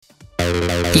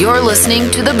You're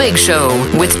listening to The Big Show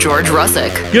with George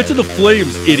Russick. Get to the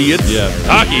flames, idiots. Yeah.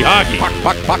 Hockey.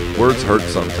 Puck. Words hurt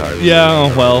sometimes.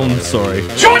 Yeah, well, I'm sorry.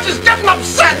 George is getting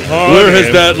upset! Where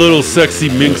has that little sexy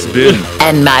minx been?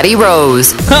 And Matty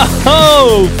Rose.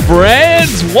 Ho,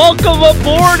 friends! Welcome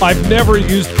aboard! I've never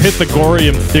used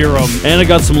Pythagorean theorem, and I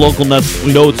got some local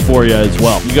notes for you as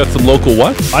well. You got some local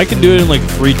what? I can do it in like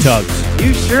 3 tugs.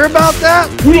 You sure about that?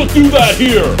 We don't do that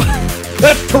here.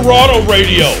 That's Toronto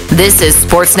radio. This is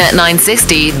Sportsnet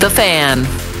 960, The Fan.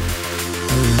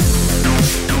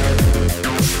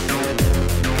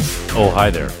 Oh,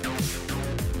 hi there.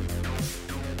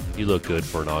 You look good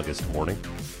for an August morning.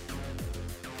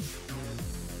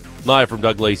 Live from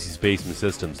Doug Lacey's Basement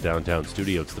Systems downtown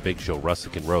studio, it's The Big Show,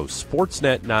 Russick and Rose.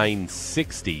 Sportsnet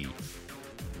 960,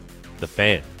 The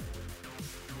Fan.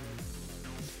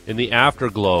 In the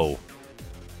afterglow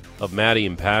of Maddie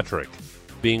and Patrick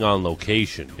being on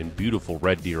location in beautiful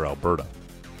Red Deer, Alberta.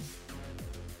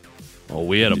 Oh,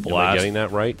 we had a Am I blast. getting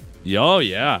that right? Oh,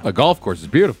 yeah. A golf course is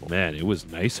beautiful. Man, it was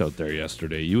nice out there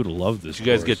yesterday. You would have loved this. Did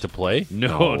you guys course. get to play?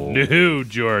 No,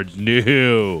 George,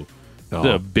 no.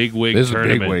 The big wig This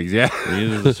tournament. is big wigs, yeah.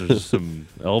 These are some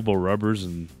elbow rubbers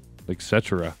and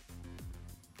etc.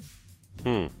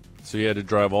 So you had to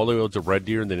drive all the way out to Red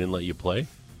Deer and they didn't let you play?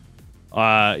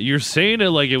 You're saying it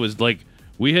like it was like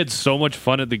we had so much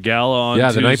fun at the gala on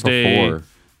Yeah, Tuesday, the night before.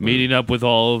 meeting up with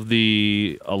all of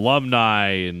the alumni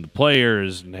and the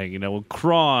players and hanging out with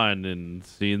Cron and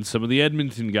seeing some of the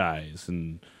Edmonton guys.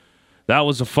 And that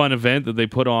was a fun event that they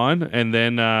put on. And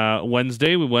then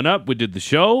Wednesday we went up, we did the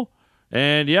show,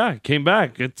 and yeah, came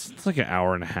back. It's like an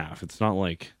hour and a half. It's not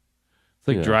like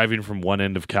driving from one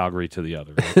end of Calgary to the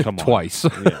other. Like, come on. Twice.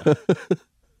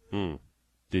 Yeah.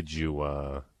 Did you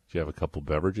have a couple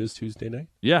beverages Tuesday night?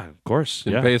 Yeah, of course.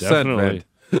 Didn't Yeah, pay a cent, definitely.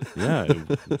 Yeah,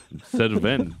 it said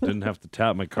event. Didn't have to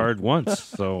tap my card once.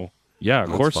 So, yeah, of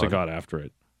course fun. I got after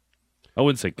it. I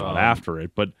wouldn't say got after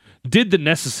it, but did the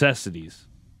necessities.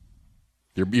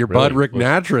 Your bud Rick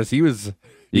Natras, he was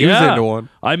into one.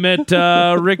 I met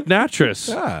Rick Natras.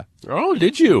 Yeah. Oh,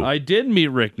 did you? I did meet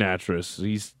Rick Natras.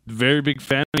 He's a very big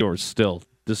fan of yours still,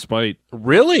 despite,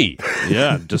 Really?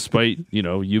 despite,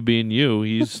 you being you,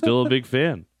 he's still a big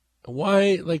fan.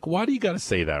 Why do you got to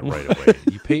say that right away?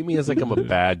 You paint me as like I'm a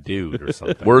bad dude or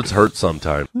something. Words hurt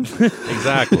sometimes.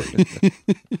 Exactly.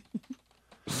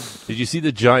 Did you see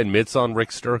the giant mitts on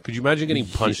Rickster? Could you imagine getting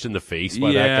punched in the face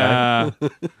by that guy?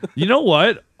 You know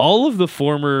what? All of the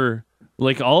former,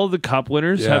 all of the cup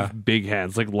winners Yeah. have big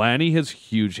hands. Like Lanny has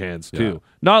huge hands too.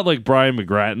 Not like Brian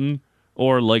McGrattan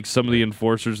or like some of the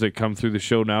enforcers that come through the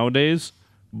show nowadays,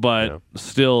 but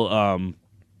still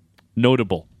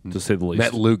notable to say the least.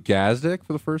 Met Luke Gazdick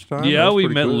for the first time. Yeah, That was we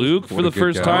pretty met cool. Luke What for a the good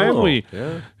first guy. time. Oh, We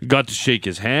yeah. got to shake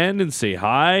his hand and say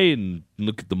hi and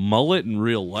look at the mullet in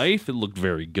real life. It looked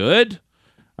very good.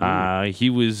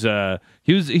 He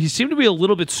seemed to be a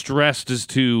little bit stressed as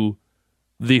to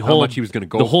the How whole much he was gonna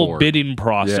go the whole for. bidding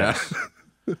process.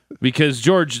 Because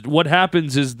George, what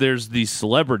happens is there's these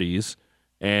celebrities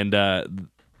and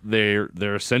they're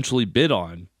essentially bid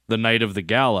on the night of the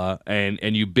gala, and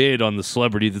you bid on the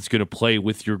celebrity that's going to play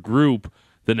with your group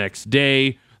the next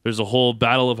day. There's a whole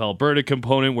Battle of Alberta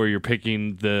component where you're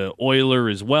picking the Oiler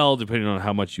as well, depending on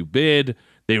how much you bid.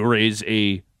 They raise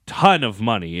a ton of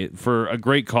money for a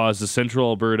great cause, the Central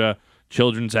Alberta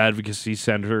Children's Advocacy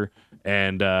Center,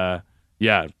 and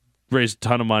raised a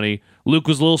ton of money. Luke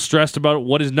was a little stressed about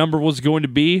what his number was going to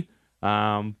be,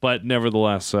 but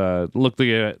nevertheless, looked like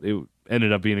it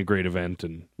ended up being a great event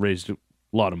and raised a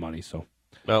lot of money. So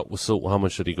So how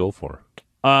much did he go for?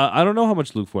 I don't know how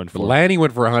much Luke went for. Lanny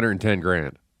went for 110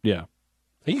 grand. Yeah.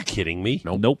 Are you kidding me?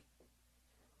 Nope.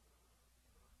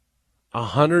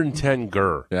 110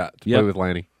 gur Yeah, to Yep. play with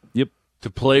Lanny. Yep. to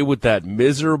play with that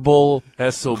miserable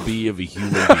SOB of a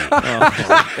human being.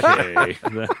 Okay.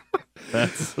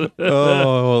 That's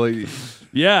Oh,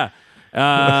 yeah.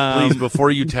 Please,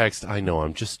 before you text, I know,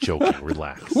 I'm just joking.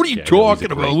 Relax. What are you Okay, I know he's a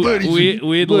talking great about? guy.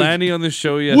 we had Lanny on the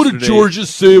show yesterday. What did Georgia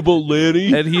say about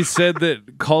Lanny? And he said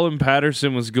that Colin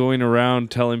Patterson was going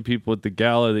around telling people at the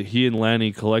gala that he and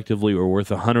Lanny collectively were worth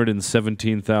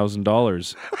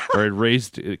 $117,000, or had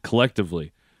raised it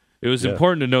collectively. It was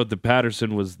important to note that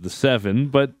Patterson was the 7,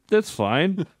 but that's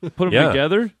fine. Put them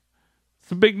together.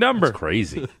 It's a big number. It's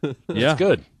crazy. Yeah. It's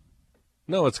good.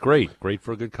 No, it's great. Great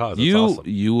for a good cause. That's awesome.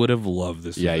 You would have loved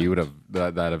this. yeah, event. you would have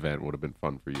that event would have been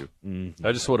fun for you.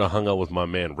 I just would have hung out with my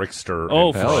man Rickster. Oh,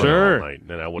 and for Helen sure. all night,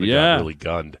 and I would have Yeah. got really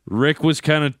gunned. Rick was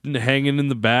kind of hanging in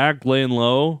the back, laying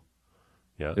low.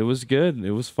 Yeah. It was good.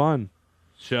 It was fun.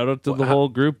 Shout out to the whole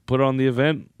group put on the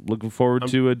event. Looking forward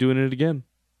to doing it again.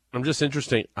 I'm just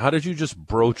interested. How did you just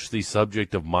broach the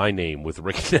subject of my name with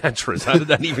Rick Natras? How did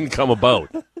that even come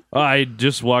about? I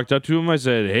just walked up to him. I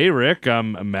said, "Hey, Rick,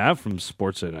 I'm Matt from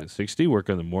Sportsnet 960. Work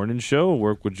on the morning show.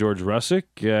 Work with George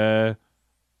Russick.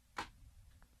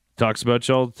 Talks about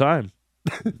you all the time.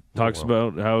 Talks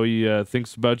about how he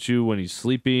thinks about you when he's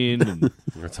sleeping and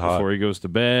That's hot. before he goes to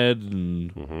bed,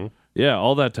 and yeah,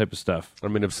 all that type of stuff.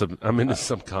 I'm in his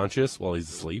subconscious while he's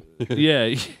asleep.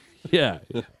 Yeah.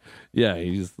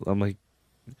 I'm like,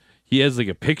 he has like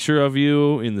a picture of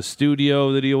you in the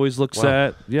studio that he always looks Wow.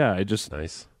 at. Yeah, I just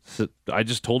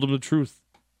told him the truth.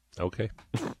 Okay.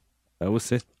 That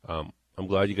was it. I'm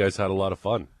glad you guys had a lot of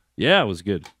fun. Yeah, it was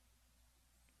good.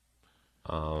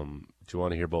 Do you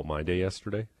want to hear about my day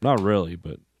yesterday? Not really,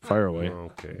 but fire away.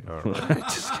 Okay. All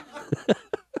right.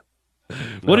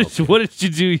 What did you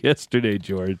do yesterday,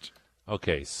 George?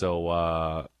 Okay,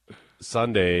 so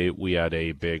Sunday we had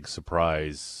a big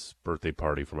surprise birthday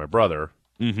party for my brother,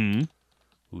 who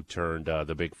turned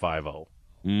the big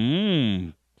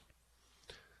 5-0.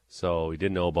 So he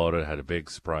didn't know about it. Had a big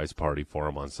surprise party for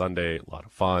him on Sunday. A lot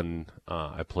of fun.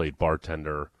 I played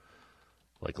bartender.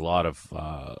 Like a lot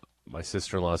of my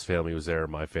sister-in-law's family was there.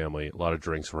 My family. A lot of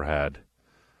drinks were had.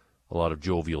 A lot of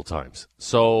jovial times.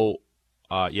 So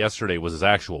yesterday was his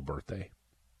actual birthday.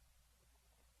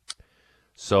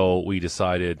 So we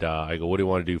decided, I go, what do you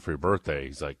want to do for your birthday?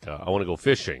 He's like, I want to go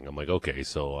fishing. I'm like, okay.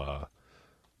 So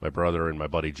my brother and my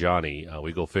buddy Johnny,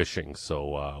 we go fishing.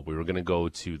 So we were going to go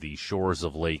to the shores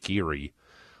of Lake Erie.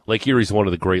 Lake Erie is one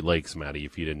of the Great Lakes, Maddie,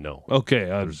 if you didn't know. Okay.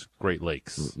 There's Great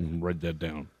Lakes. Write that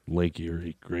down. Lake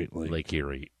Erie, Great Lake. Lake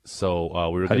Erie. So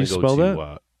we were How do going to you go spell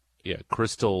to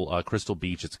that? Crystal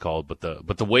Beach it's called, but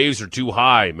the waves are too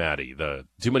high, Maddie.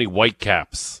 Too many white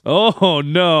caps. Oh,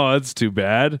 no, that's too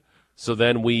bad. So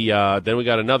then we got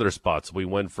another spot. So we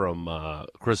went from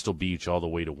Crystal Beach all the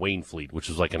way to Wainfleet, which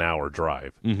was like an hour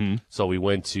drive. Mm-hmm. So we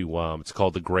went to it's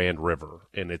called the Grand River,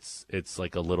 and it's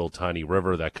like a little tiny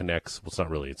river that connects. Well, it's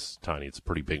not really. It's tiny. It's a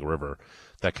pretty big river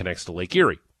that connects to Lake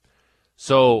Erie.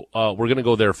 So we're gonna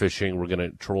go there fishing. We're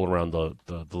gonna troll around the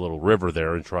little river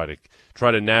there and try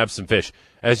to nab some fish.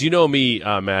 As you know me,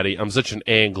 Maddie, I'm such an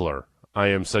angler. I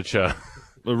am such a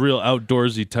real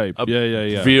outdoorsy type.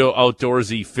 Yeah. real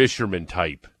outdoorsy fisherman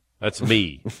type. That's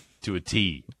me to a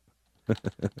T.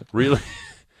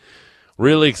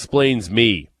 Really explains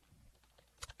me.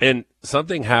 And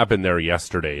something happened there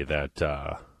yesterday that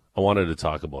I wanted to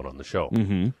talk about on the show.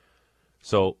 Mm-hmm.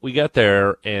 So we get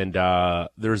there, and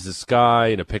there's this guy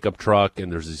in a pickup truck,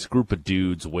 and there's this group of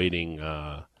dudes waiting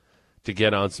to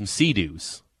get on some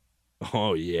Sea-Doos.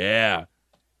 Oh, yeah.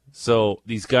 So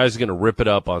these guys are going to rip it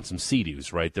up on some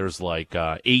Sea-Doos, right? There's like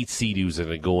 8 Sea-Doos that are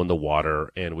going to go in the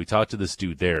water, and we talked to this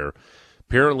dude there.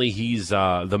 Apparently he's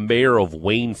the mayor of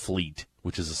Wainfleet,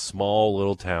 which is a small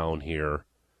little town here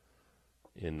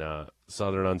in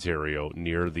southern Ontario,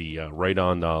 near the right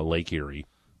on Lake Erie.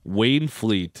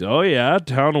 Wainfleet. Oh, yeah.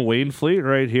 Town of Wainfleet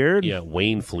right here. Yeah,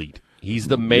 Wainfleet. He's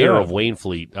the mayor of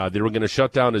Wainfleet. They were going to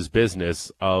shut down his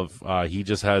business of he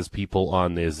just has people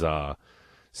on his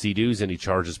Sea-Doos, and he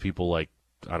charges people like,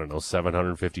 I don't know,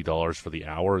 $750 for the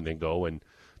hour, and then go, and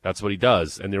that's what he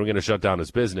does. And they were going to shut down his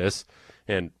business,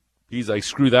 and he's like,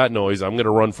 screw that noise, I'm going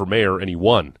to run for mayor, and he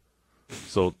won.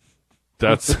 So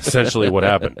that's essentially what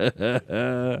happened.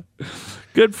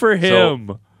 Good for him.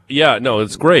 So, yeah, no,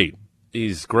 it's great.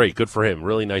 He's great. Good for him.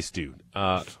 Really nice dude.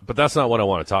 But that's not what I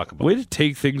want to talk about. Way to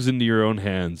take things into your own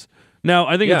hands. Now,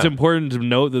 I think it's important to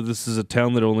note that this is a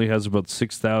town that only has about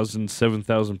 6,000,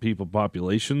 7,000 people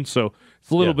population, so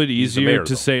it's a little bit easier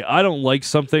to say, I don't like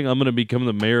something, I'm going to become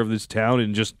the mayor of this town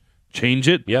and just change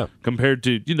it. Yeah. Compared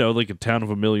to, like a town of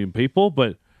 1 million people,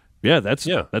 but that's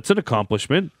an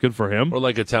accomplishment. Good for him. Or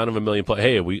like a town of 1 million.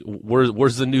 Hey,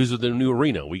 where's the news with the new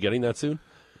arena? Are we getting that soon?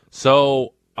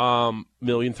 So, 1.3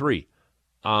 million.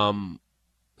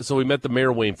 So we met the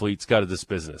mayor of Wainfleet's got this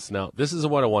business. Now, this is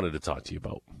what I wanted to talk to you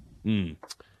about.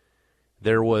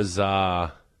 There was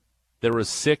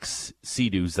 6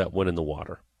 Sea-Doos that went in the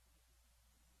water.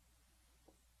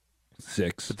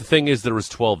 6. But the thing is, there was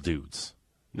 12 dudes.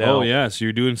 Now, so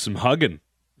you're doing some hugging.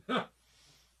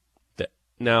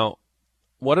 Now,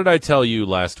 what did I tell you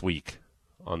last week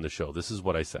on the show? This is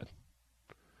what I said.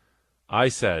 I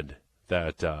said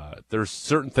that there's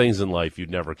certain things in life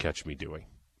you'd never catch me doing.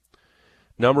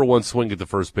 Number 1, swing at the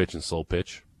first pitch and slow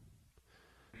pitch.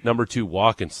 Number 2,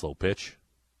 walk and slow pitch.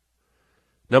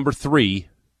 Number 3,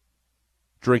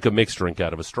 drink a mixed drink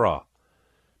out of a straw.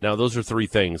 Now, those are 3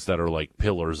 things that are like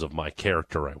pillars of my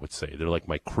character, I would say. They're like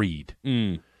my creed.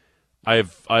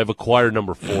 I've acquired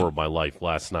number 4 of my life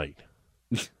last night.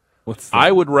 What's that?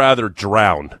 I would rather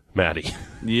drown, Maddie.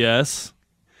 Yes.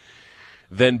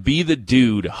 than be the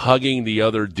dude hugging the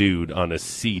other dude on a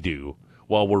Sea-Doo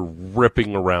while we're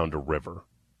ripping around a river.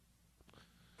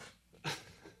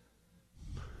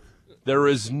 There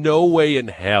is no way in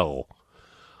hell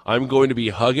I'm going to be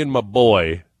hugging my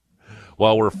boy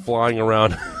while we're flying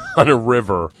around on a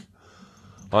river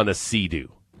on a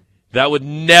Sea-Doo. That would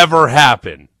never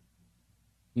happen.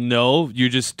 No, you're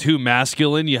just too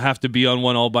masculine. You have to be on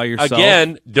one all by yourself.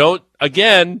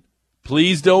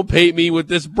 Please don't paint me with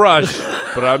this brush,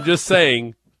 but I'm just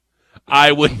saying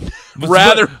I would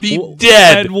rather be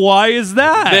dead. And why is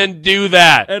that? Than do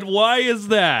that. And why is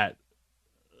that?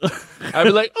 I'd be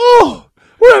like, oh,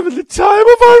 we're having the time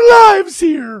of our lives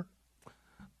here.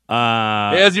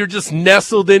 As you're just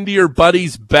nestled into your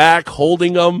buddy's back,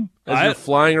 holding them as you're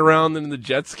flying around in the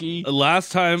jet ski.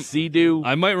 Last time, Sea-Doo.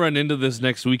 I might run into this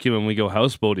next weekend when we go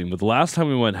houseboating, but the last time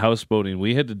we went houseboating,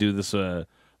 we had to do this a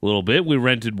little bit. We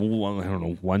rented,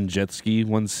 one jet ski,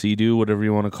 one Sea-Doo, whatever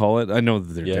you want to call it. I know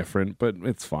that they're different, but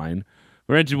it's fine.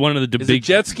 We rented one of the Is big a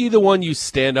jet ski the one you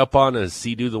stand up on, and a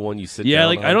Sea-Doo the one you sit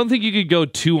down on? I don't think you could go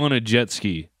two on a jet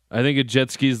ski. I think a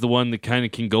jet ski is the one that kind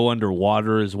of can go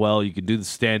underwater as well. You can do the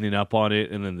standing up on it,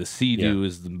 and then the Sea-Doo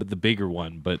is the bigger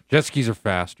one. But jet skis are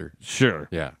faster. Sure.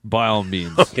 Yeah. By all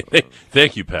means. Okay.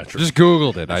 Thank you, Patrick. Just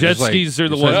Googled it. Jet skis are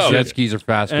the ones jet skis are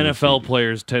faster. NFL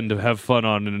players tend to have fun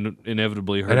on and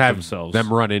inevitably hurt themselves.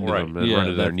 Them run into them and run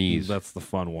into their knees. That's the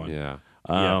fun one. Yeah.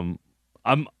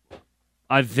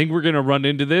 I think we're gonna run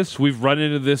into this. We've run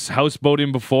into this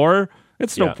houseboating before.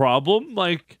 It's no problem.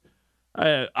 Like,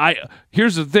 I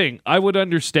here's the thing. I would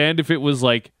understand if it was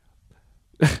like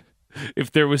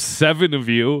if there was 7 of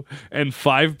you and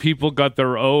 5 people got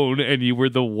their own and you were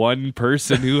the one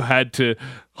person who had to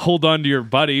hold on to your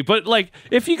buddy. But like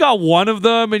if you got one of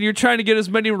them and you're trying to get as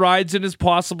many rides in as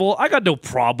possible, I got no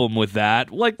problem with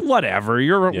that. Like whatever.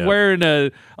 You're wearing a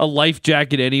life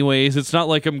jacket anyways. It's not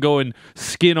like I'm going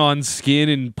skin on skin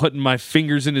and putting my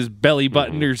fingers in his belly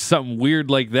button or something weird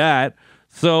like that.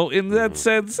 So in that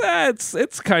sense,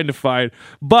 it's kind of fine.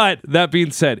 But that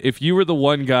being said, if you were the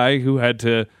one guy who had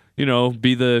to,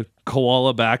 be the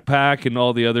koala backpack and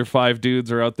all the other 5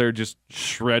 dudes are out there just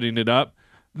shredding it up,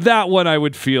 that one I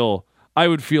would feel a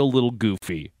little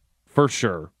goofy for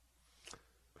sure.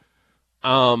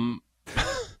 I'm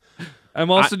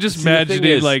also just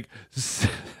imagining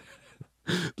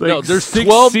no, there's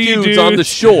 12 dudes on the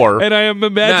shore, and I am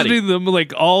imagining them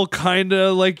like all kind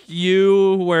of like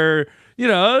you, where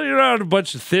you're not a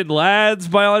bunch of thin lads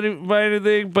by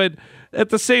anything, but at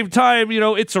the same time,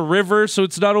 it's a river, so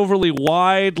it's not overly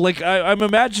wide. Like I'm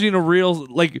imagining a real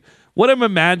what I'm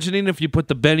imagining. If you put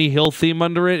the Benny Hill theme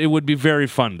under it, it would be very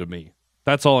fun to me.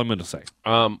 That's all I'm going to say.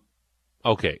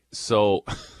 Okay, so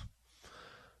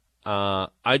the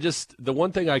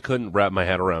one thing I couldn't wrap my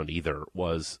head around either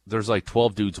was there's like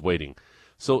 12 dudes waiting.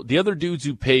 So the other dudes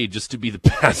who paid just to be the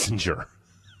passenger,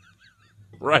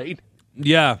 right?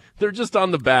 Yeah. They're just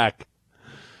on the back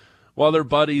while their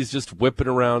buddy's just whipping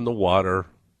around the water.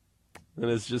 And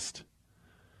it's just,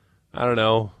 I don't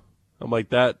know. I'm like,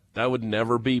 that would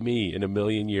never be me in a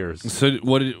million years. So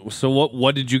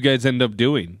what did you guys end up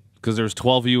doing? Because there was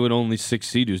 12 of you and only 6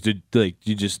 Sea-Doos. Did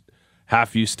you just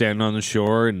half you stand on the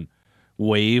shore and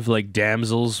wave like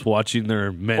damsels watching their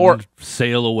men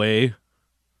sail away?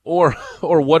 Or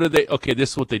what do they? Okay,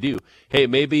 this is what they do. Hey,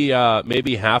 maybe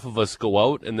half of us go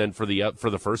out, and then for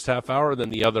the first half hour,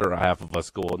 then the other half of us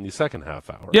go out in the second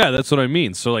half hour. Yeah, that's what I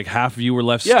mean. So like half of you were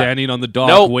left standing on the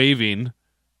dock waving,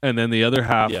 and then the other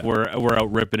half were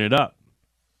out ripping it up.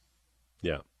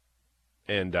 Yeah,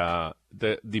 and the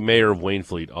mayor of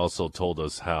Waynfleet also told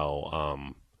us how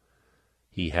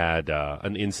he had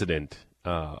an incident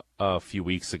a few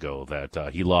weeks ago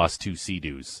that he lost 2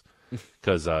 Sea-Doos.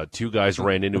 Because 2 guys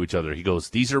ran into each other. He goes,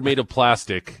 these are made of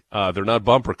plastic. They're not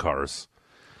bumper cars.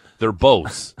 They're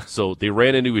boats. So they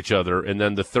ran into each other, and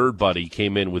then the third buddy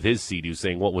came in with his Sea-Doo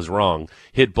saying what was wrong,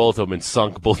 hit both of them, and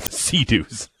sunk both the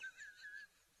Sea-Doos.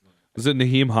 Was it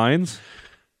Naheem Hines?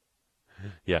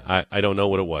 Yeah, I don't know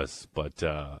what it was, but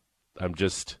I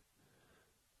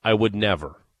would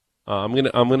never. I'm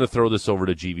gonna throw this over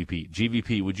to GVP.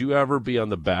 GVP, would you ever be on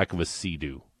the back of a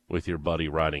Sea-Doo with your buddy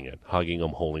riding it, hugging him,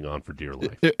 holding on for dear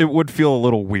life? It would feel a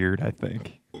little weird, I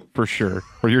think, for sure.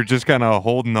 Where you're just kind of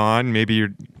holding on. Maybe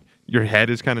your head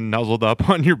is kind of nuzzled up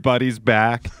on your buddy's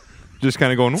back, just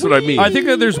kind of going. That's what I mean. I think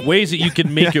that there's ways that you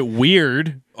can make it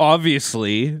weird.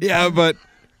 Obviously, yeah, but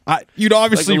you'd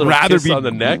obviously like rather be on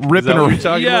the neck, ripping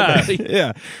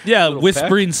around. Yeah,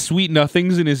 whispering sweet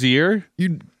nothings in his ear.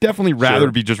 You'd definitely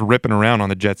rather be just ripping around on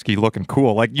the jet ski, looking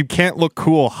cool. Like you can't look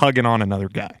cool hugging on another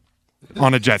guy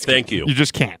on a jet ski. Thank you. You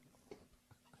just can't.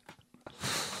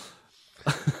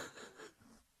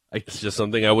 It's just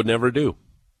something I would never do.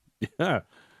 Yeah.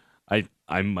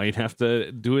 I might have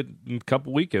to do it in a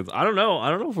couple weekends. I don't know. I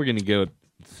don't know if we're going to go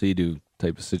Sea-Doo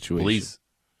type of situation.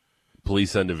 Please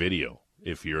send a video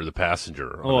if you're the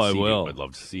passenger. Oh, I Sea-Doo. will. I'd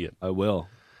love to see it. I will.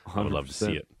 100%. I would love to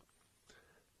see it.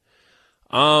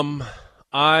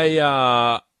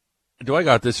 Do I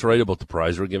got this right about the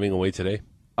prize we're giving away today?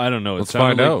 I don't know. Let's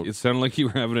find out. It sounded like you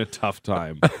were having a tough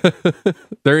time.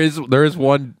 There is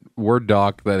one Word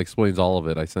doc that explains all of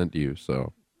it I sent you,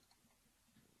 so.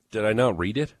 Did I not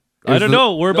read it? I don't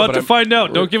know. We're about to find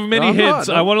out. Don't give him any I'm not, hints.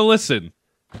 no. I want to listen.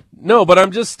 No, but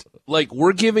I'm just like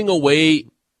we're giving away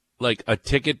like a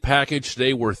ticket package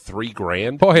today worth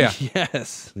 $3,000. Oh, yeah.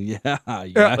 Yes. Yeah.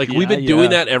 Like we've been doing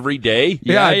that every day.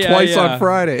 Yeah, twice on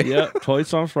Friday. Yeah,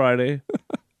 twice on Friday.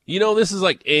 You know, this is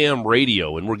like AM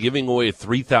radio, and we're giving away a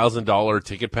 $3,000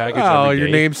 ticket package Oh, every your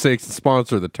day. namesake's the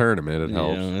sponsor of the tournament. It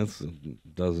helps. Yeah,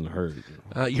 doesn't hurt.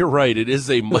 You're right. It is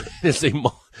a giant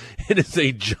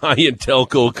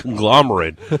telco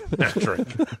conglomerate, Patrick.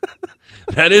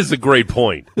 That is a great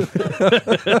point.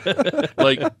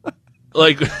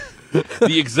 like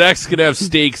the execs could have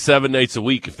steak 7 nights a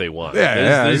week if they want.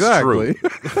 Yeah, This is exactly. true.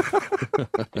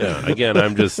 Yeah. Again,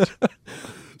 I'm just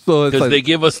So it's because like, they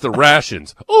give us the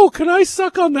rations. Oh, can I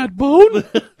suck on that bone?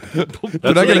 That's what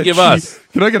they give us.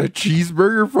 Can I get a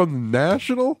cheeseburger from the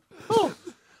National?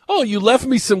 Oh, you left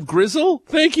me some grizzle?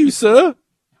 Thank you, sir.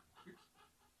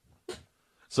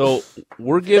 So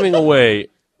we're giving away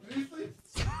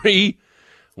we're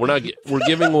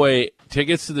giving away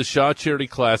tickets to the Shaw Charity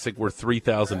Classic worth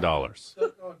 $3,000.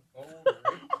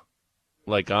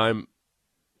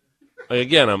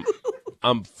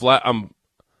 I'm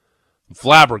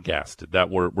flabbergasted that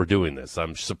we're doing this.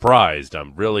 I'm surprised.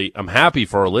 I'm happy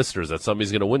for our listeners that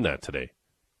somebody's going to win that today.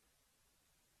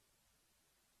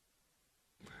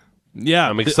 Yeah,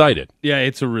 I'm excited. Yeah,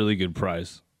 it's a really good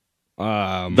prize.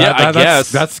 I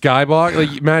guess. That's Skybox.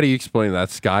 Like, Maddie, you explain that.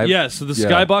 Sky. Yeah, so the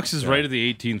skybox is right at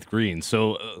the 18th green.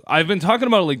 So I've been talking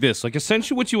about it like this. Like,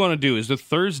 essentially what you want to do is the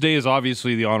Thursday is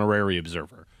obviously the honorary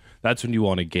observer. That's when you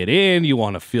want to get in. You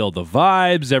want to feel the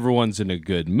vibes. Everyone's in a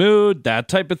good mood, that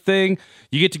type of thing.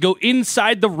 You get to go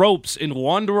inside the ropes and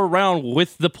wander around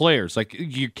with the players. Like,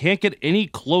 you can't get any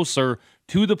closer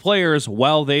to the players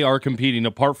while they are competing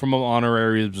apart from an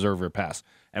honorary observer pass.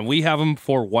 And we have them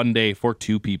for 1 day for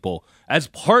 2 people as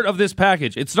part of this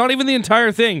package. It's not even the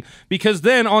entire thing, because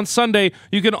then on Sunday,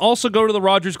 you can also go to the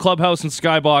Rogers Clubhouse and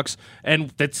Skybox,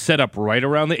 and that's set up right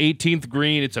around the 18th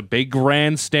green. It's a big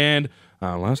grandstand.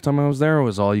 Last time I was there, it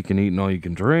was all you can eat and all you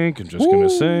can drink. I'm just going to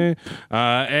say.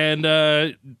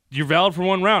 And you're valid for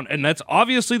 1 round. And that's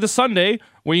obviously the Sunday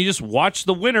when you just watch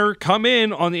the winner come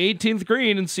in on the 18th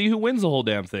green and see who wins the whole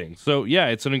damn thing. So, yeah,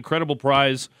 it's an incredible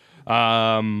prize.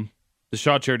 The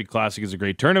Shaw Charity Classic is a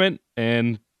great tournament.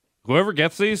 And whoever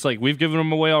gets these, like, we've given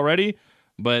them away already.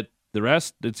 But the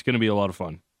rest, it's going to be a lot of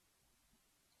fun.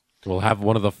 We'll have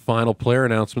one of the final player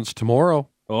announcements tomorrow.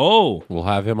 Oh. We'll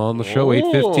have him on the show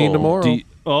 8:15 tomorrow.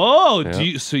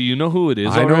 So you know who it is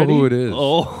I already? know who it is.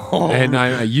 Oh.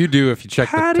 And you do if you check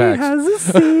Patty the text. has a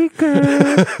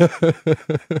secret.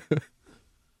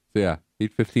 So yeah,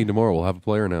 8:15 tomorrow. We'll have a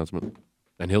player announcement,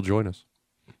 and he'll join us.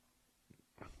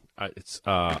 I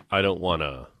don't want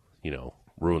to,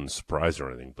 ruin the surprise or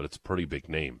anything, but it's a pretty big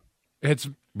name.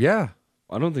 Yeah.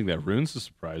 I don't think that ruins the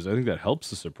surprise. I think that helps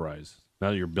the surprise. Now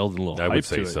that you're building a little I hype would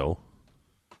say to it. so.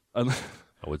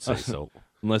 I would say so.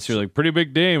 Unless you're like, pretty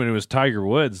big name and it was Tiger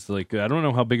Woods. Like, I don't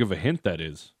know how big of a hint that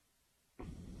is.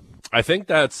 I think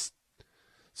that's,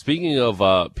 speaking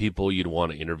of people you'd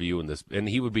want to interview in this, and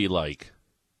he would be like,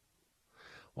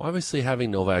 well, obviously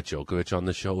having Novak Djokovic on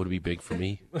the show would be big for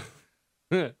me.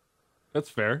 That's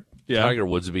fair. Yeah. Tiger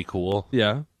Woods would be cool.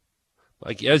 Yeah.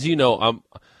 Like, as you know,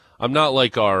 I'm not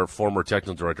like our former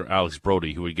technical director, Alex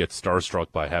Brody, who would get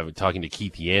starstruck by talking to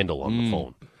Keith Yandel on the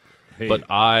phone. Hey, But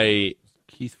I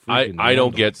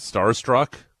don't get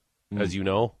starstruck, as you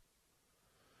know,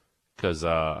 because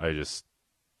it's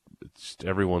just,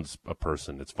 everyone's a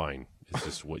person. It's fine. It's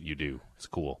just what you do. It's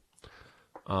cool.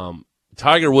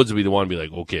 Tiger Woods would be the one to be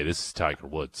like, okay, this is Tiger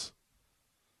Woods.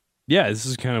 Yeah, this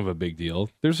is kind of a big deal.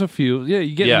 There's a few. Yeah,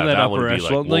 you get into that one upper would be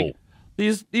echelon. like,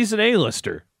 he's an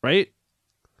A-lister, right?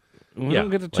 We don't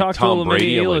get to like talk Tom to Brady.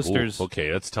 many I'm like, A-listers. "Ooh,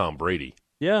 okay, that's Tom Brady.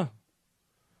 Yeah.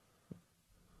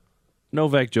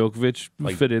 Novak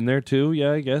Djokovic fit in there too.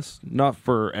 Yeah, I guess not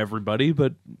for everybody,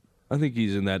 but I think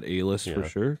he's in that A-list for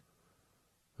sure.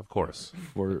 Of course.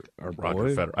 For our Roger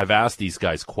boy. Federer. I've asked these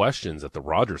guys questions at the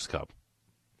Rogers Cup,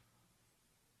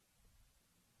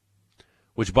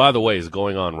 which, by the way, is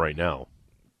going on right now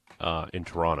in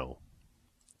Toronto.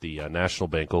 the National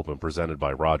Bank Open presented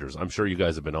by Rogers. I'm sure you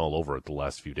guys have been all over it the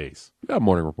last few days. Yeah,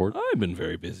 morning report. I've been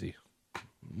very busy.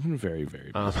 I've been very,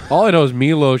 very busy. All I know is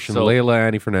Milos and So- Layla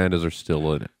Annie Fernandez are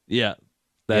still in it. Yeah.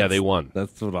 Yeah, they won.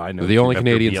 That's what I know. They're the only After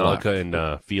Canadians Bianca left.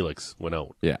 and Felix went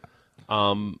out. Yeah.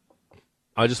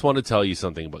 I just want to tell you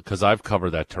something, because I've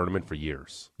covered that tournament for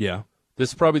years. Yeah. This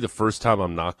is probably the first time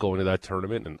I'm not going to that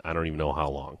tournament, and I don't even know how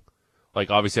long. Like,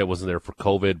 obviously, I wasn't there for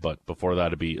COVID, but before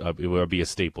that, it would be a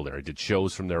staple there. I did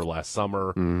shows from there last summer.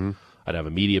 Mm-hmm. I'd have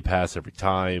a media pass every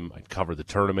time. I'd cover the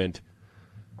tournament.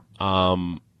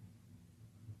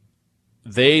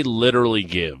 They literally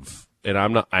give, and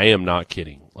I am not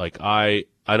kidding. Like, I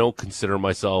don't consider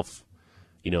myself,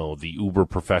 the uber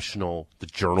professional, the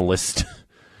journalist,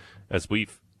 as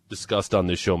we've discussed on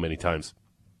this show many times.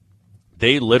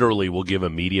 They literally will give a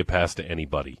media pass to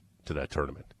anybody to that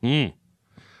tournament.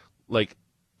 Like,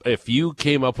 if you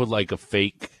came up with like a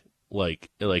fake, like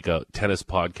a tennis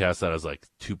podcast that has like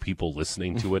two people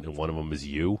listening to it and one of them is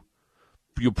you'll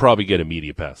probably get a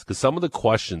media pass. Because some of the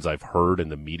questions I've heard in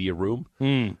the media room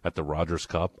at the Rogers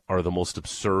Cup are the most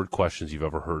absurd questions you've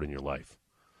ever heard in your life.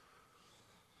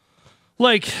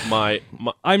 Like, My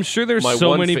I'm sure there's my so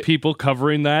one many people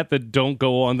covering that don't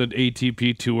go on the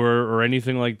ATP tour or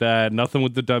anything like that. Nothing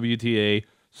with the WTA.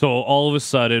 So all of a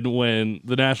sudden, when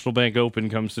the National Bank Open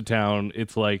comes to town,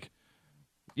 it's like,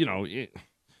 it's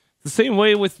the same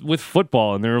way with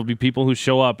football. And there will be people who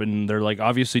show up and they're like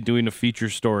obviously doing a feature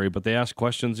story, but they ask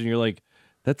questions and you're like,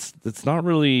 that's not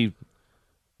really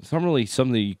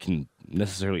something you can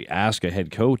necessarily ask a head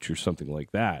coach or something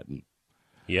like that. And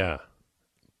yeah.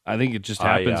 I think it just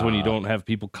happens when you don't have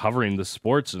people covering the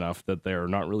sports enough that they're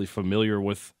not really familiar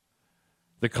with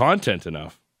the content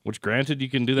enough. Which, granted, you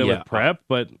can do that with prep,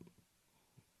 but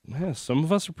some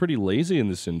of us are pretty lazy in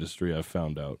this industry, I've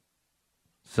found out.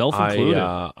 Self-included.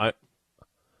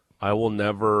 I will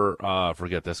never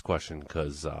forget this question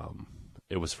because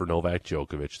it was for Novak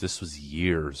Djokovic. This was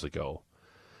years ago.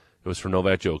 It was for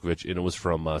Novak Djokovic, and it was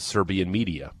from Serbian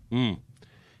media.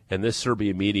 And this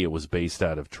Serbian media was based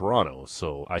out of Toronto,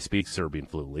 so I speak Serbian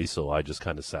fluently, so I just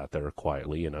kind of sat there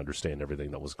quietly and understand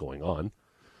everything that was going on.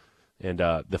 And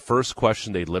the first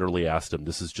question they literally asked him,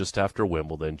 this is just after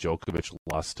Wimbledon, Djokovic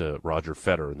lost to Roger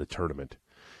Federer in the tournament.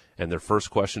 And their first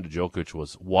question to Djokovic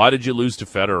was, why did you lose to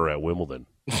Federer at Wimbledon?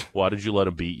 Why did you let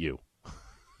him beat you?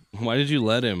 Why did you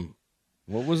let him?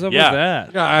 What was up with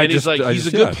that? Yeah, And he's like, he's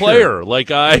a good player. Sure. Like,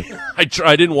 I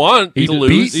didn't want to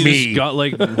lose. He just got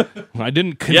like, I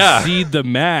didn't concede the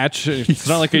match. It's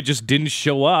not like I just didn't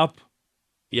show up.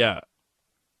 Yeah.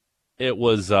 It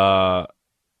was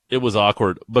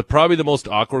awkward, but probably the most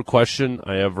awkward question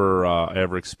I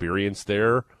ever experienced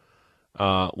there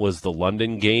was the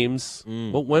London Games.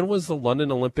 Well, when was the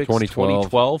London Olympics?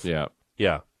 2012.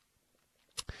 Yeah.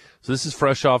 So this is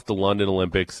fresh off the London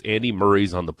Olympics. Andy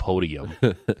Murray's on the podium.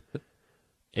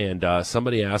 And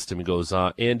somebody asked him, he goes,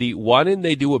 Andy, why didn't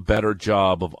they do a better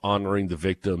job of honoring the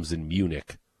victims in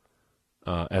Munich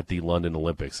at the London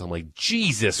Olympics? I'm like,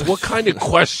 Jesus, what kind of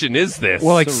question is this?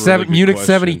 Well, like That's a really good Munich question.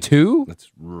 72?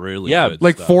 That's really good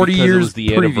like stuff. 40 Because years it was the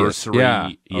previous. anniversary. Yeah.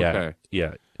 Yeah. Okay.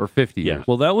 Yeah. Or 50 Yeah. years.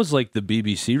 Well, that was like the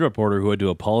BBC reporter who had to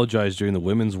apologize during the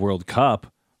Women's World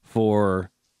Cup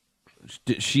for.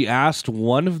 She asked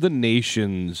one of the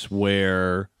nations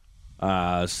where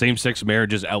same-sex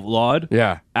marriage is outlawed.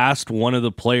 Yeah. Asked one of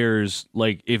the players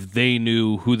like if they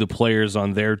knew who the players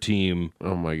on their team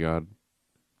Oh, my God.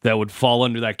 that would fall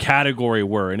under that category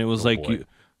were, and it was boy.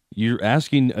 you're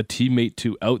asking a teammate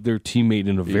to out their teammate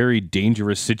in a very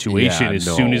dangerous situation Yeah, as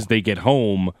no. soon as they get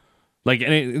home. Like,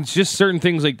 and it's just certain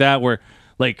things like that where,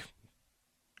 like,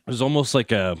 there's almost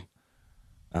like a,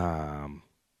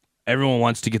 everyone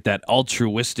wants to get that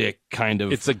altruistic kind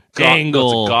of It's a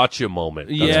angle. It's a gotcha moment.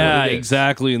 That's Yeah, what it is.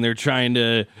 exactly. And they're trying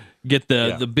to get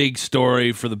the big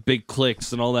story for the big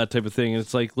clicks and all that type of thing. And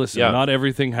it's like, listen, Yeah. not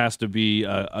everything has to be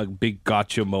a big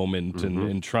gotcha moment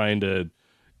and trying to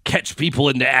catch people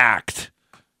into act.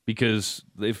 Because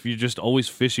if you're just always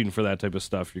fishing for that type of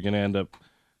stuff, you're going to end up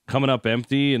coming up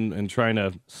empty and trying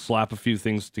to slap a few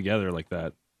things together like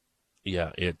that.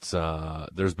 Yeah, it's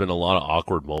there's been a lot of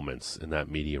awkward moments in that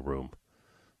media room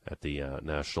at the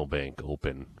National Bank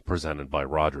Open presented by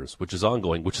Rogers, which is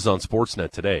ongoing, which is on Sportsnet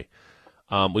today.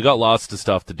 We got lots of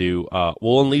stuff to do.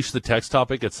 We'll unleash the text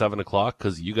topic at 7 o'clock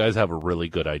because you guys have a really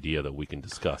good idea that we can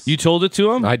discuss. You told it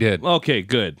to him? I did. Okay,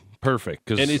 good. Perfect.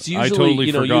 Because And it's I usually, totally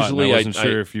you know, forgot. usually I wasn't I-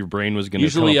 sure if your brain was going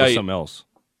to come up usually with I- something else.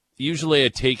 Usually I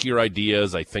take your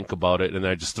ideas, I think about it, and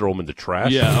I just throw them in the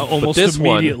trash. Yeah, almost this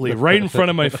immediately, right in front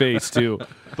of my face too.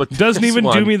 But Doesn't this even do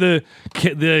one- me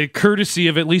the courtesy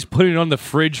of at least putting it on the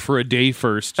fridge for a day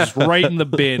first, just right in the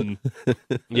bin.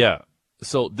 Yeah.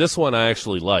 So this one I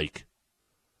actually like.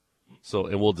 So,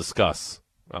 and we'll discuss.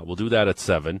 We'll do that at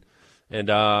 7. And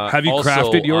Have you also,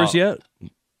 crafted yours yet,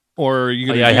 or are you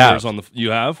going to I do have. yours on the? You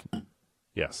have?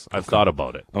 Yes, I've thought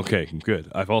about it. Okay,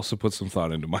 good. I've also put some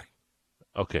thought into mine.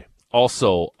 Okay.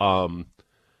 Also,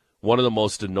 one of the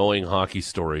most annoying hockey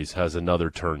stories has another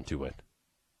turn to it.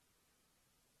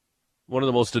 One of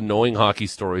the most annoying hockey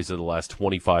stories of the last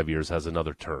 25 years has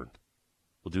another turn.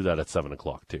 We'll do that at 7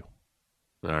 o'clock, too.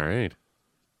 All right.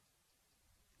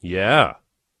 Yeah.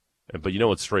 But you know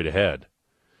what's straight ahead?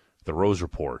 The Rose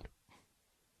Report.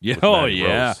 Yeah. with Oh Matt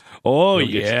yeah. Rose. Oh We'll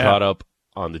get you yeah. caught up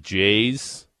on the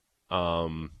Jays.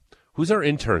 Who's our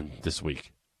intern this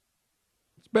week?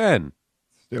 It's Ben.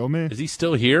 Still me. Is he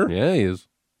still here Yeah, he is.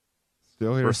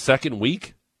 Still for here. a second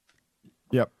week?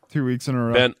 Yep. 2 weeks in a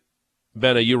row.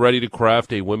 Ben, are you ready to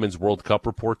craft a Women's World Cup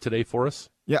report today for us?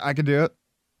 Yeah, I can do it.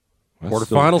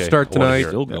 Quarterfinals okay. start I wanna tonight. hear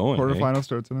it. Still going. eh? Quarterfinals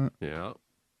start tonight. Yeah.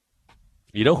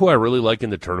 You know who I really like in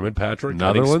the tournament, Patrick? I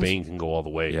Netherlands? think Spain can go all the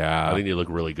way. Yeah. I think they look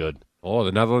really good. Oh,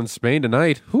 the Netherlands, Spain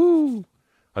tonight. Whoo.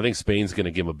 I think Spain's going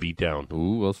to give them a beatdown.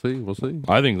 Ooh, we'll see. We'll see.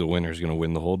 I think the winner's going to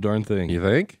win the whole darn thing. You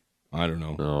think? I don't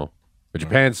know. No. But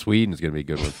Japan, Sweden's going to be a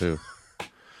good one, too.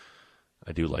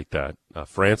 I do like that.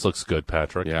 France looks good,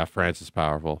 Patrick. Yeah, France is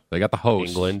powerful. They got the host.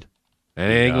 England.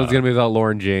 And England's going to be without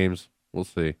Lauren James. We'll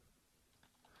see.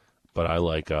 But I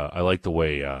like the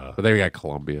way But then we got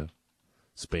Colombia.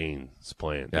 Spain's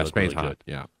playing. They Yeah, look Spain's really hot.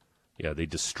 good. Yeah. Yeah, they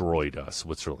destroyed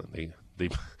Switzerland.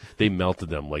 They melted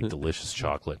them like delicious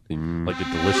chocolate, like a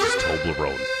delicious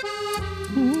Toblerone.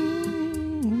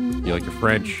 You like your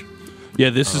French? Yeah,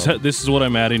 this is what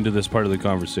I'm adding to this part of the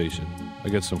conversation. I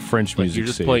got some French But music. you're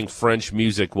just saved. playing French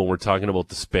music when we're talking about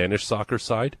the Spanish soccer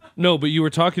side. No, but you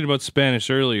were talking about Spanish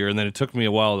earlier, and then it took me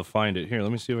a while to find it. Here,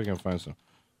 let me see if I can find some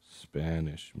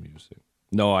Spanish music.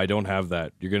 No, I don't have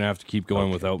that. You're gonna have to keep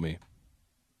going without me.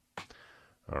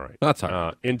 All right, That's all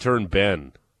right. Intern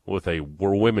Ben with a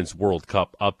Women's World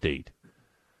Cup update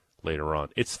later on.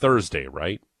 It's Thursday,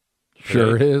 right?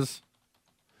 Sure is.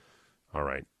 All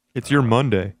right. It's your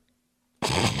Monday.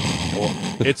 Well,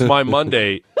 it's my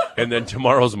Monday, and then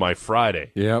tomorrow's my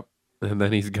Friday, Yep. And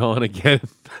then he's gone again.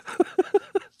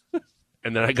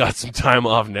 and then I got some time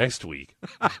off next week.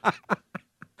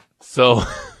 So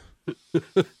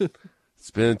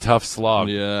it's been a tough slog.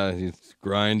 Yeah, he's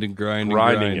grinding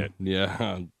Grinding it.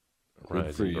 Yeah, Rise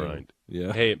good for and you. grind.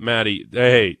 Yeah. Hey, Maddie.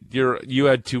 Hey, you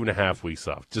had 2.5 weeks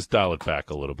off. Just dial it back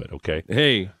a little bit, okay?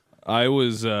 Hey, I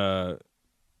was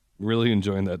really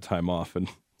enjoying that time off, and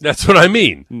That's what I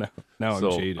mean. now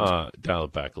So I'm jaded. dial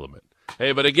it back a little bit.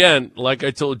 Hey, but again, like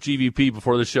I told GVP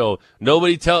before the show,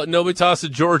 nobody talks to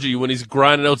Georgie when he's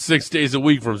grinding out 6 days a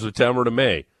week from September to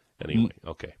May. Anyway,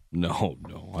 okay. No,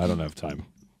 I don't have time.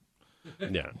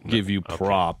 Yeah. Give you okay.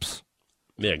 props.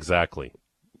 Yeah, exactly.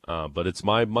 But it's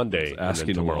my Monday, and then asking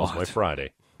a tomorrow's lot. my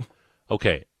Friday.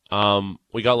 Okay.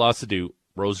 We got lots to do.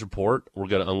 Rose Report, we're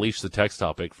going to unleash the text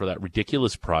topic for that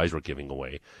ridiculous prize we're giving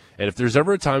away. And if there's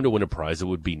ever a time to win a prize, it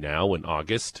would be now in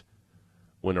August,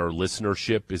 when our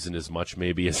listenership isn't as much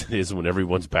maybe as it is when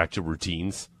everyone's back to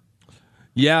routines.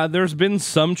 Yeah, there's been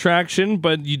some traction,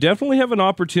 but you definitely have an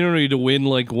opportunity to win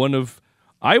like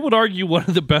I would argue, one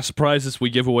of the best prizes we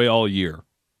give away all year.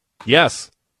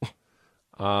 Yes.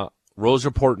 Rose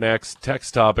Report next,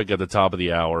 text topic at the top of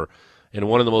the hour. And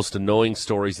one of the most annoying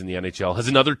stories in the NHL has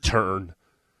another turn.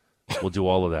 We'll do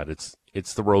all of that.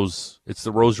 It's the Rose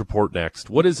Report next.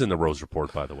 What is in the Rose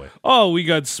Report, by the way? Oh, we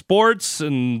got sports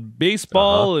and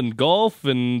baseball and golf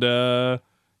and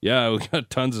yeah, we got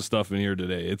tons of stuff in here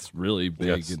today. It's really big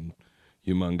Yes. and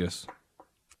humongous.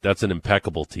 That's an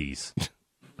impeccable tease.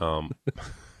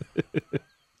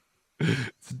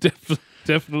 It's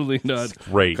definitely not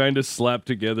great. kind of slapped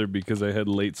together because I had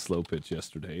late slow pitch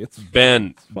yesterday. It's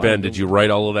Ben, fine. did you write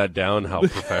all of that down? How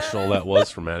professional that was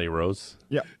from Matty Rose?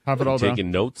 Yeah, have it all down. Taking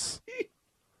notes?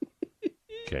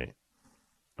 Okay.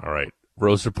 All right.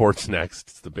 Rose Report's next.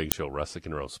 It's the big show, Russick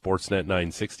and Rose. Sportsnet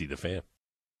 960, The Fan.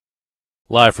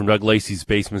 Live from Doug Lacey's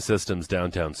Basement Systems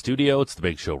downtown studio, it's the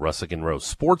big show, Russick and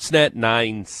Rose. Sportsnet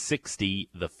 960,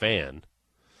 The Fan.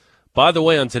 By the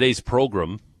way, on today's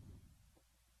program,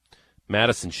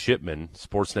 Madison Shipman,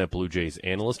 Sportsnet Blue Jays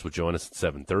analyst, will join us at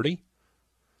 7:30.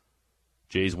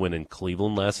 Jays win in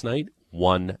Cleveland last night,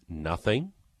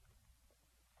 1-0.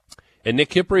 And Nick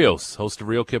Kiprios, host of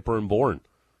Real Kipper and Bourne,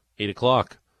 8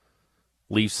 o'clock.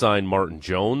 Leafs sign Martin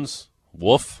Jones.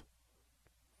 Woof.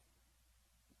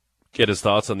 get his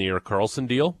thoughts on the Erik Karlsson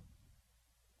deal.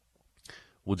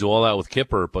 We'll do all that with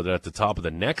Kipper, but at the top of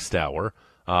the next hour,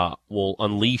 we'll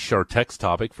unleash our text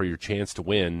topic for your chance to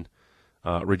win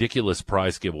ridiculous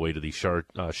prize giveaway to the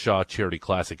Shaw Charity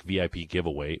Classic VIP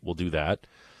giveaway. We'll do that.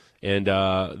 And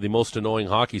the most annoying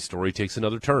hockey story takes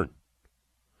another turn.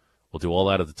 We'll do all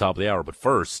that at the top of the hour. But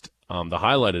first, the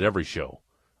highlight at every show,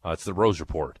 it's the Rose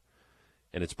Report.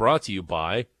 And it's brought to you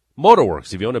by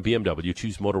Motorworks. If you own a BMW,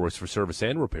 choose Motorworks for service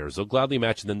and repairs. They'll gladly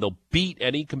match, and then they'll beat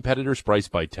any competitor's price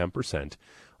by 10%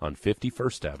 on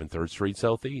 51st Ave and 3rd Street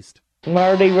Southeast.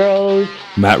 Marty Rose.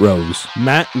 Matt Rose.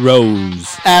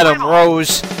 Adam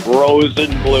Rose. Rose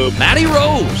and blue. Matty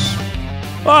Rose.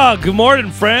 Oh, good morning,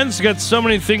 friends. Got so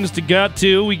many things to get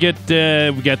to. We got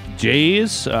the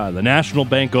Jays. The National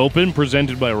Bank Open,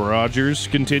 presented by Rogers,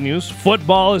 continues.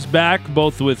 Football is back,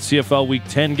 both with CFL Week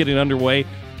 10 getting underway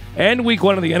and Week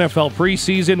 1 of the NFL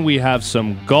preseason. We have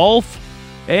some golf.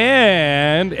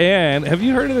 And have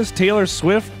you heard of this Taylor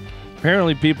Swift?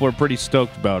 Apparently people are pretty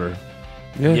stoked about her.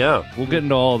 Yeah. We'll get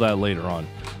into all that later on.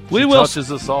 She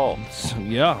touches us all.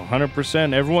 Yeah,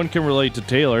 100%. Everyone can relate to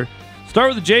Taylor.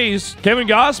 Start with the Jays. Kevin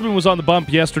Gausman was on the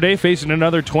bump yesterday, facing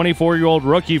another 24-year-old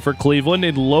rookie for Cleveland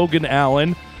in Logan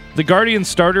Allen. The Guardians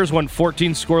starters went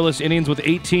 14 scoreless innings with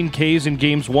 18 Ks in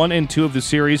games 1 and 2 of the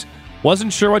series.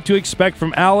 Wasn't sure what to expect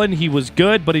from Allen. He was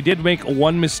good, but he did make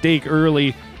one mistake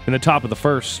early in the top of the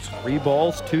first. 3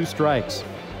 balls, 2 strikes.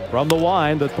 From the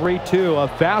line, the 3-2, a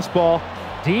fastball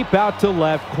deep out to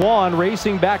left. Kwan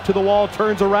racing back to the wall,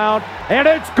 turns around, and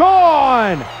it's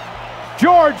gone!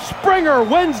 George Springer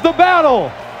wins the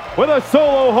battle with a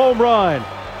solo home run.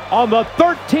 On the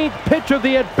 13th pitch of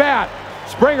the at-bat,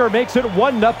 Springer makes it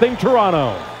 1-0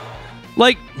 Toronto.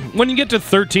 Like, when you get to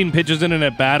 13 pitches in an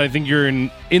at-bat, I think you're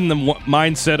in the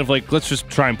mindset of, like, let's just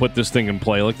try and put this thing in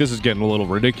play. Like, this is getting a little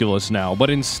ridiculous now. But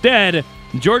instead,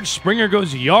 George Springer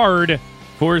goes yard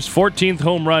for his 14th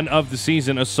home run of the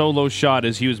season, a solo shot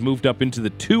as he was moved up into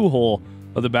the 2-hole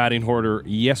of the batting order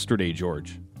yesterday,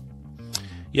 George.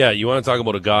 Yeah, you want to talk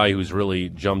about a guy who's really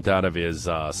jumped out of his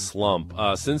slump.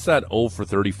 Since that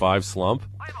 0-for-35 slump,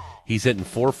 he's hitting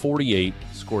 .448,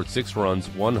 scored 6 runs,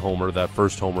 1 homer, that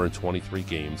first homer in 23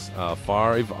 games,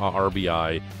 5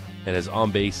 RBI, and his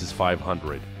on-base is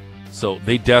 .500. So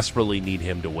they desperately need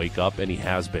him to wake up, and he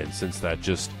has been since that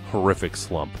just horrific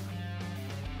slump.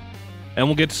 And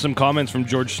we'll get to some comments from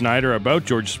George Schneider about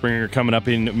George Springer coming up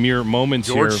in mere moments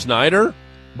here. George Schneider?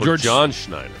 Or John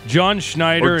Schneider? John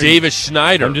Schneider. Or Davis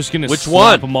Schneider? I'm just going to Which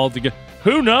slap one? them all together.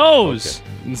 Who knows?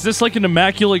 Okay. Is this like an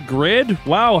immaculate grid?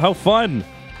 Wow, how fun.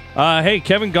 Hey,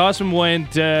 Kevin Gausman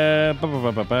went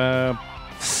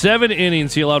 7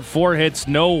 innings. He allowed 4 hits,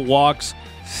 no walks,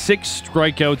 6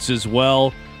 strikeouts as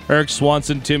well. Eric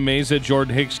Swanson, Tim Meza,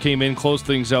 Jordan Hicks came in, closed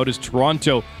things out as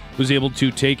Toronto was able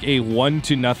to take a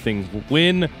 1-0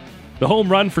 win. The home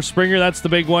run for Springer, that's the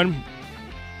big one.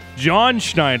 John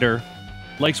Schneider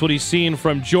likes what he's seen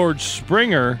from George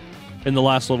Springer in the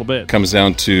last little bit. Comes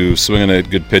down to swinging at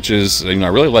good pitches. I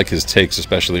really like his takes,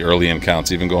 especially early in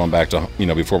counts, even going back to,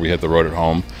 before we hit the road at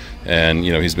home. And,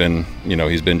 he's been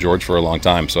George for a long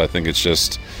time. So I think it's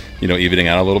just, evening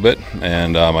out a little bit.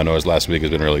 And I know his last week has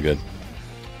been really good.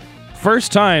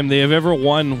 First time they have ever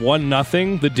won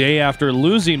 1-0 the day after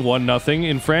losing 1-0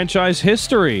 in franchise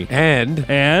history. And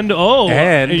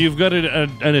you've got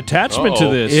an attachment to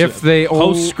this. If they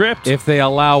postscript, if they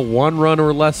allow 1 run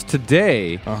or less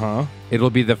today,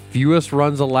 it'll be the fewest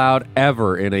runs allowed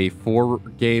ever in a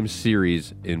 4-game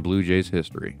series in Blue Jays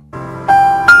history.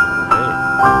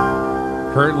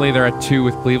 Currently, they're at 2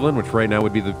 with Cleveland, which right now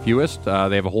would be the fewest. They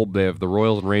have the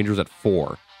Royals and Rangers at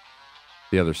 4.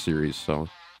 The other series, so.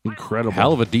 Incredible.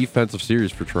 Hell of a defensive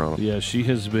series for Toronto. Yeah, she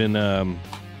has been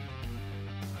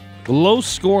low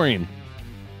scoring.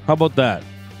 How about that?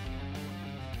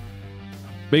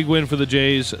 Big win for the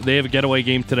Jays. They have a getaway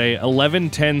game today.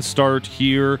 11:10 start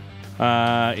here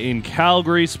in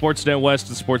Calgary. Sportsnet West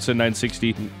and Sportsnet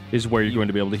 960 is where you're going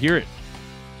to be able to hear it.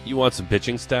 You want some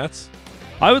pitching stats?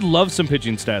 I would love some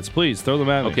pitching stats. Please, throw them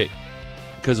at me. Okay.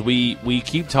 Because we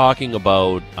keep talking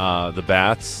about the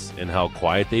bats and how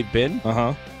quiet they've been.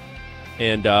 Uh-huh.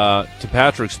 And to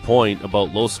Patrick's point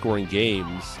about low-scoring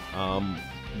games,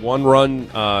 1 run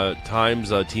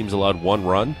times teams allowed 1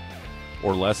 run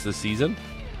or less this season.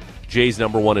 Jays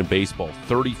number 1 in baseball,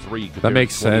 33 compared that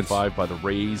makes to 25 sense. by the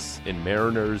Rays and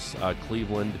Mariners,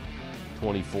 Cleveland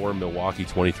 24, Milwaukee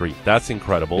 23. That's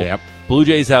incredible. Yep. Blue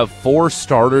Jays have 4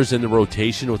 starters in the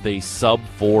rotation with a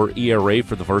sub-4 ERA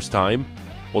for the first time.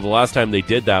 Well, the last time they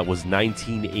did that was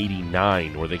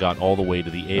 1989, where they got all the way to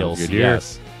the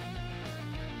ALCS.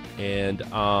 And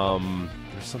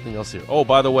there's something else here. Oh,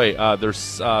 by the way,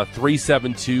 there's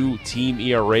 3.72 team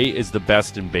ERA is the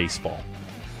best in baseball.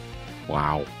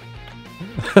 Wow.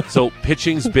 So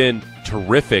pitching's been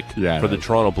terrific Yeah, for the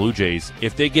Toronto Blue Jays.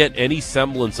 If they get any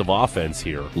semblance of offense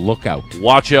here, Look out.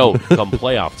 watch out come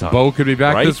playoff time. Bo could be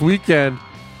back Right? this weekend.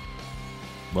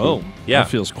 Whoa. Yeah. That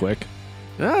feels quick.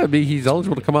 Yeah, I mean, he's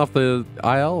eligible to come off the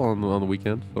IL on the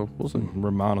weekend, so we'll see.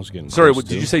 Romano's getting Sorry, close,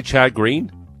 did too. you say Chad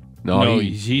Green? No,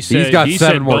 he said he's got he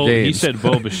 7 said more Bo, games. He said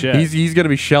Bo Bichette. He's going to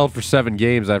be shelled for 7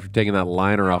 games after taking that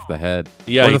liner off the head.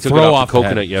 Yeah, Or he the took it throw off the head.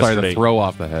 coconut Sorry, yesterday. the throw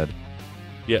off the head.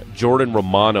 Yeah, Jordan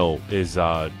Romano is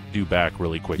due back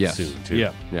really quick Yes. soon, too.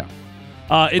 Yeah. Yeah.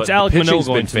 It's But Alec the Manoah pitching's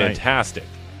going been tonight. fantastic.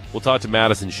 We'll talk to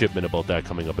Madison Shipman about that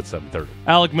coming up at 7:30.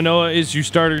 Alec Manoah is your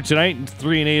starter tonight,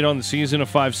 3-8 on the season, a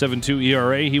 5.72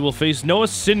 ERA. He will face Noah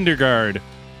Syndergaard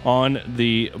on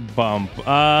the bump.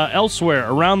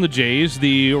 Elsewhere, around the Jays,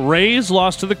 the Rays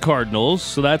lost to the Cardinals,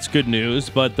 so that's good news.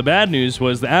 But the bad news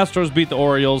was the Astros beat the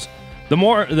Orioles.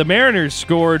 The Mariners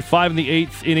scored 5 in the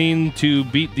 8th inning to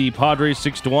beat the Padres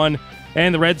 6-1,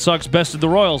 and the Red Sox bested the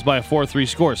Royals by a 4-3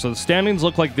 score. So the standings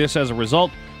look like this as a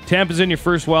result. Tampa's in your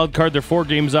first wild card. They're 4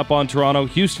 games up on Toronto.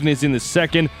 Houston is in the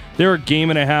second. They're a game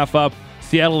and a half up.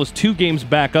 Seattle is 2 games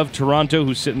back of Toronto,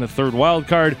 who's sitting in the third wild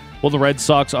card. Well, the Red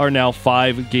Sox are now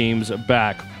 5 games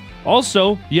back.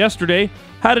 Also, yesterday,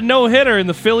 had a no-hitter in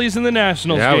the Phillies and the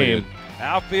Nationals game.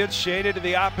 Outfield shaded to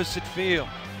the opposite field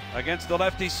against the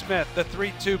lefty Smith. The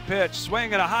 3-2 pitch,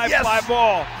 swing and a high fly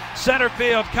ball. Center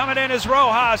field coming in is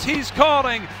Rojas. He's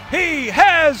calling. He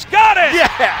has got it.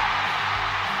 Yeah!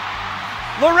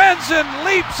 Lorenzen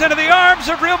leaps into the arms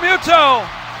of Real Muto,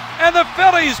 and the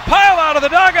Phillies pile out of the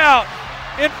dugout.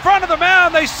 In front of the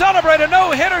mound, they celebrate a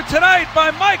no-hitter tonight by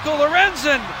Michael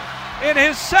Lorenzen in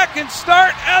his second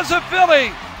start as a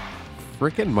Philly.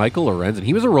 Freaking Michael Lorenzen.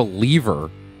 He was a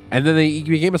reliever, and then he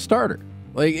became a starter.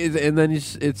 And then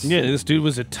it's Yeah, this dude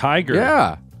was a Tiger.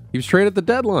 yeah. He was traded at the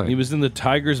deadline. He was in the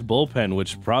Tigers bullpen,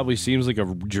 which probably seems like a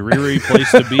dreary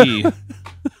place to be.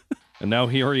 And now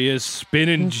here he is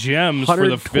spinning gems for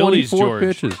the Phillies, 124 George.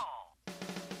 pitches.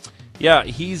 Yeah,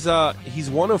 he's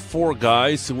one of 4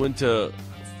 guys who went to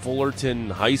Fullerton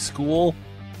High School,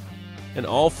 and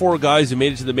all 4 guys who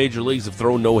made it to the major leagues have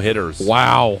thrown no-hitters.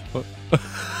 Wow.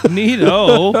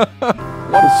 Neato.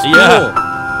 What a school.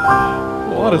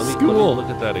 Yeah. What a Let me school. look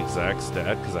at that exact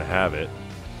stat because I have it.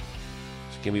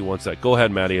 Just give me one sec. Go ahead,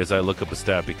 Matty, as I look up a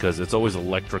stat because it's always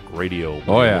electric radio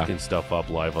when you're looking stuff up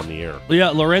live on the air. Yeah,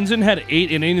 Lorenzen had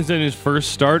 8 innings in his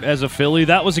first start as a Philly.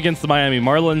 That was against the Miami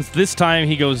Marlins. This time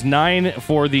he goes 9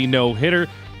 for the no-hitter.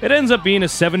 It ends up being a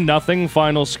 7-0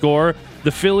 final score.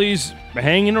 The Phillies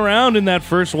hanging around in that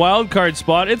first wild card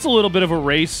spot. It's a little bit of a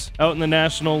race out in the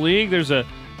National League. There's a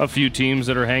few teams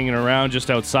that are hanging around just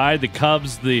outside. The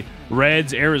Cubs, the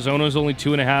Reds, Arizona's only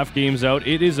 2.5 games out.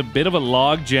 It is a bit of a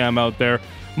log jam out there.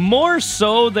 More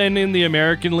so than in the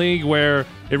American League, where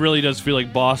it really does feel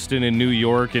like Boston and New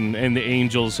York and the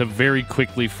Angels have very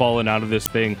quickly fallen out of this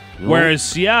thing. Whereas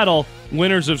Seattle,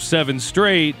 winners of 7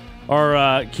 straight,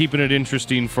 are keeping it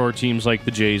interesting for teams like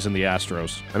the Jays and the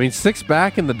Astros. I mean, 6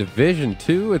 back in the division,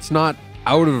 too. It's not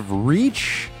out of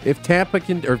reach if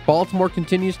Baltimore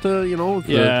continues to,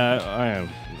 I am.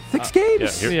 6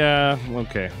 games.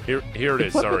 Okay. Here it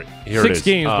is. Sorry. Here 6 it is.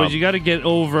 games, but you got to get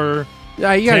over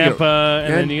Yeah, you gotta Tampa,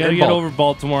 and then you got to get over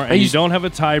Baltimore, and you don't have a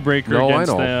tiebreaker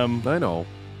against them. I know.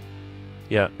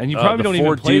 Yeah. And you probably the don't even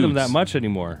 4 play them dudes. that much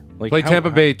anymore. Played Tampa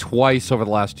Bay twice over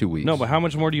the last 2 weeks. No, but how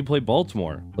much more do you play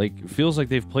Baltimore? It feels like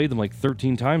they've played them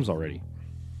 13 times already.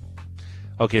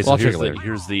 Okay, so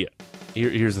here's the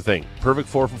thing. Perfect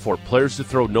 4 for 4. Players to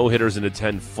throw no-hitters and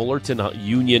attend Fullerton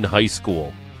Union High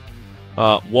School.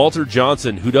 Walter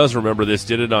Johnson, who does remember this,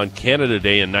 did it on Canada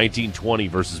Day in 1920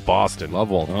 versus Boston. Love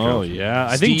Walter Johnson. Yeah.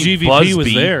 I Steve think GVP Busby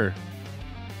was there.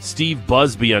 Steve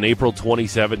Busby on April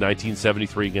 27,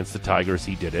 1973 against the Tigers.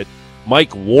 He did it.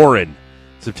 Mike Warren,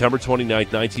 September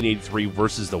 29th, 1983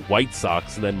 versus the White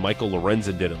Sox. And then Michael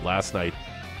Lorenzen did it last night.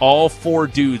 All 4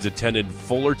 dudes attended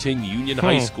Fullerton Union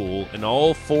High School, and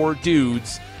all 4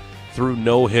 dudes threw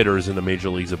no-hitters in the Major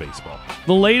Leagues of Baseball.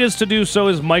 The latest to do so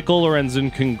is Michael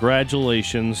Lorenzen.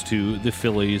 Congratulations to the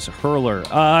Phillies hurler.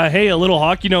 Hey, a little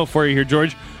hockey note for you here,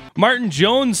 George. Martin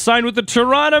Jones signed with the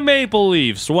Toronto Maple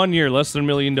Leafs. 1 year, less than $1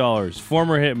 million.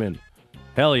 Former hitman.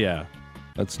 Hell yeah.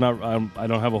 That's not. I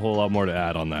don't have a whole lot more to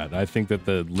add on that. I think that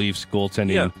the Leafs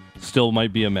goaltending still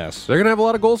might be a mess. They're going to have a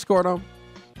lot of goals scored on them.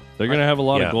 They're going to have a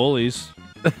lot of goalies.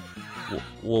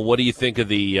 Well, what do you think of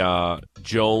the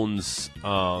Jones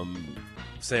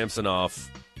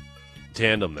Samsonov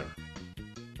tandem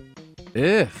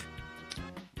there? Ugh.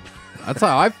 That's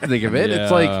how I think of it.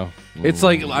 It's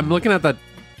like I'm looking at the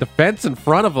fence in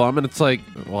front of them, and it's like,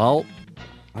 well,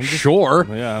 sure.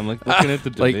 Yeah, I'm like looking at the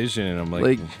division, and I'm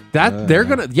like that. They're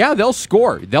gonna, they'll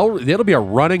score. It'll be a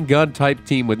run and gun type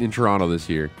team in Toronto this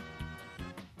year.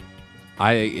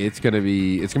 It's gonna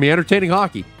be entertaining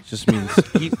hockey. Just means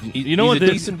you know what?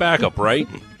 Decent backup, right?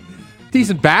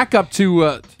 Decent backup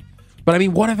to. But I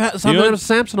mean, what if something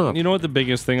Samsonov? You know what the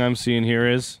biggest thing I'm seeing here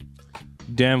is?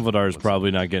 Dan Vidar's probably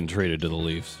not getting traded to the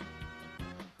Leafs.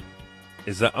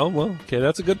 Is that? Oh well, okay,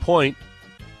 that's a good point.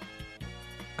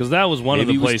 Because that was one of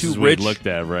the places we looked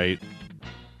at, right?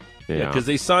 Yeah, because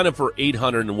they signed him for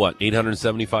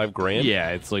 $875,000. Yeah,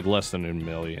 it's like less than $1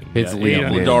 million.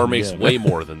 Vladar makes way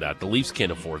more than that. The Leafs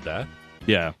can't afford that.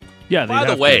 Yeah. By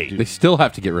the way, they still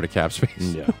have to get rid of cap space.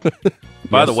 Yeah.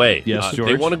 By the way, George?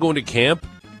 they want to go into camp.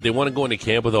 They want to go into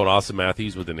camp without Austin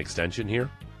Matthews with an extension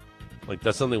here. Like,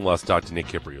 that's something we'll have to talk to Nick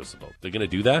Kyprios about. They're going to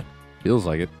do that? Feels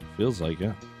like it.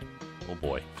 Yeah. Oh,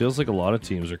 boy. Feels like a lot of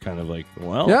teams are kind of like,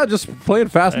 well. Yeah, just playing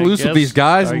fast and loose with these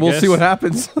guys, and we'll see what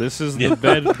happens. This is the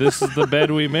bed. This is the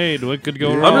bed we made. What could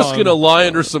go wrong? I'm just going to lie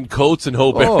under some coats and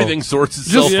hope everything sorts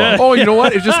itself out. Oh, you know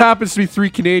what? It just happens to be 3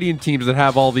 Canadian teams that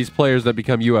have all these players that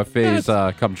become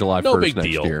UFAs come July 1st next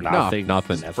year. Nothing.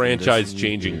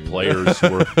 Franchise-changing players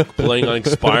who are playing on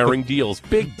expiring deals.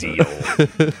 Big deal.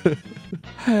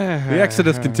 The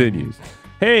exodus continues.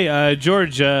 Hey,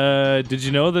 George, did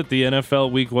you know that the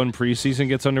NFL Week 1 preseason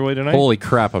gets underway tonight? Holy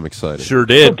crap, I'm excited. Sure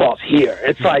did. Football's here.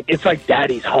 It's like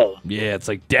daddy's home. Yeah, it's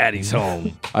like daddy's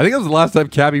home. I think that was the last time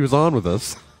Cabby was on with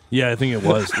us. Yeah, I think it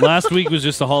was. Last week was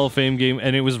just a Hall of Fame game,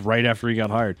 and it was right after he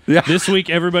got hired. Yeah. This week,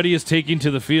 everybody is taking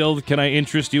to the field. Can I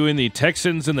interest you in the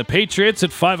Texans and the Patriots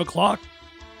at 5 o'clock?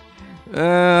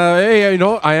 Hey,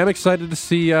 I am excited to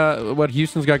see what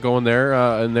Houston's got going there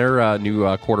in their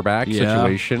new quarterback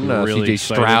situation. Really CJ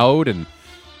excited. Stroud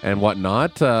and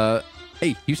whatnot.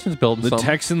 Hey, Houston's building The something.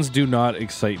 Texans do not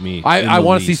excite me. I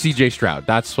want to see CJ Stroud.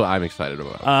 That's what I'm excited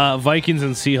about. Vikings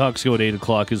and Seahawks go at 8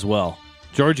 o'clock as well.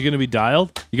 George, you going to be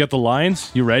dialed? You got the lines?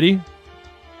 You ready?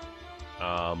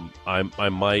 I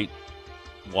might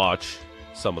watch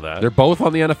some of that. They're both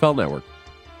on the NFL Network.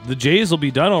 The Jays will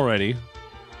be done already.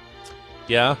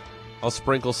 Yeah, I'll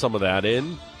sprinkle some of that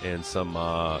in and some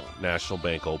National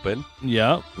Bank Open.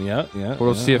 Yeah. What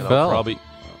about CFL?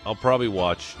 I'll probably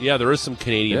watch. Yeah, there is some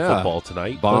Canadian football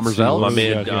tonight. Bombers out. Elks. My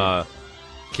man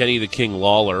Kenny the King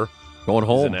Lawler going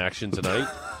home is in action tonight.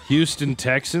 Houston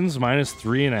Texans minus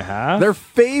 3.5. They're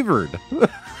favored. The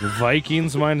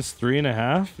Vikings minus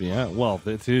 3.5. Yeah, well,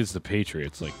 it is the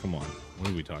Patriots. Like, come on, what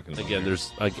are we talking about? Again,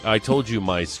 there's. I told you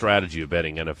my strategy of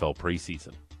betting NFL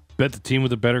preseason. Bet the team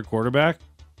with a better quarterback.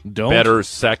 Don't better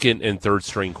second and third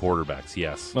string quarterbacks.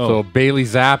 Yes. Oh. So Bailey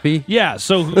Zappi. Yeah.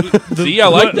 So see, I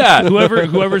like that.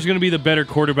 Whoever's going to be the better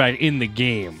quarterback in the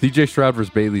game. CJ Stroud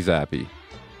versus Bailey Zappi.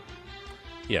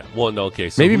 Yeah. Well, no. Okay.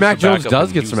 So maybe Mac Jones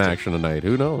does get some action tonight.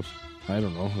 Who knows? I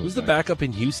don't know. Who's the backup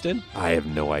in Houston? I have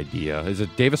no idea. Is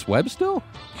it Davis Webb still?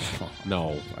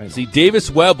 No. See,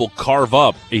 Davis Webb will carve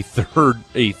up a third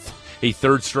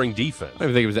string defense. I don't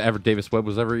even think it was ever Davis Webb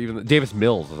was ever even Davis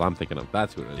Mills, as I'm thinking of.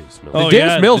 That's who it is. Davis Mills. Oh,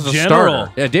 Davis Mills is a general.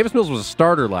 starter. Yeah, Davis Mills was a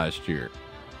starter last year.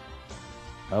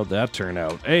 How'd that turn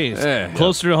out? Hey,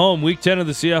 closer to home. Week 10 of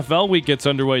the CFL week gets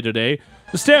underway today.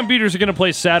 The Stampeders are going to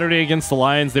play Saturday against the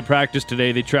Lions. They practice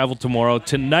today. They travel tomorrow.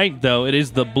 Tonight, though, it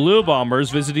is the Blue Bombers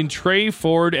visiting Trey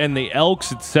Ford and the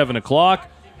Elks at 7 o'clock.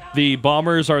 The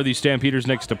Bombers are the Stampeders'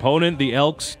 next opponent. The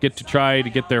Elks get to try to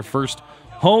get their first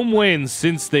home win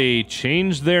since they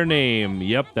changed their name.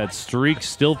 Yep, that streak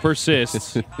still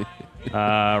persists.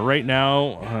 Right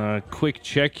now, quick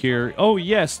check here. Oh,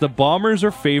 yes, the Bombers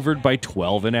are favored by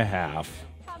 12.5.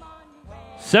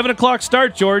 7 o'clock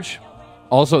start, George.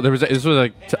 Also, this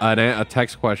was a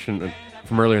text question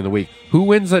from earlier in the week. Who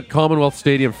wins at Commonwealth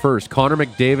Stadium first, Connor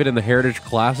McDavid in the Heritage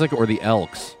Classic or the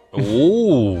Elks?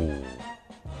 Ooh.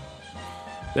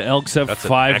 The Elks have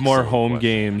 5 more home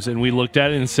games, and we looked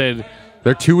at it and said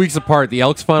they're 2 weeks apart. The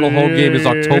Elks' final home game is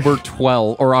October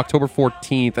 12th or October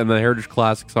 14th, and the Heritage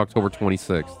Classic's October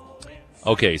 26th.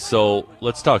 Okay, so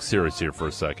let's talk serious here for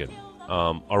a second.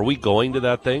 Are we going to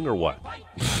that thing or what?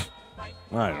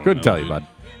 I couldn't tell you, bud.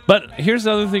 But here's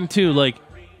the other thing too,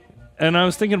 and I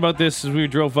was thinking about this as we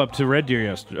drove up to Red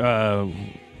Deer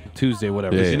Tuesday,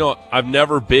 whatever. You know, I've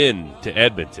never been to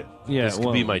Edmonton. Yeah, this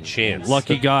could be my chance.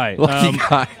 Lucky guy. Lucky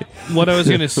guy. What I was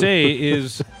going to say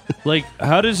is,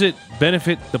 how does it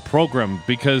benefit the program?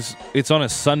 Because it's on a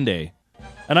Sunday.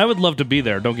 And I would love to be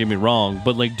there, don't get me wrong.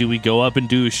 But, do we go up and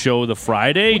do a show the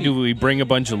Friday? Do we bring a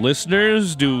bunch of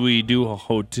listeners? Do we do a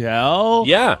hotel?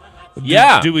 Yeah.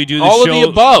 Do we do the all show? Of the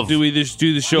above. Do we just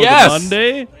do the show yes. the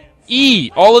Monday?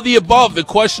 E, all of the above. The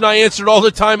question I answered all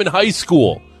the time in high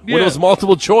school when it was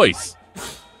multiple choice.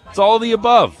 It's all of the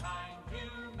above.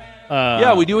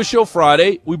 Yeah, we do a show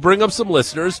Friday. We bring up some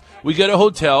listeners. We get a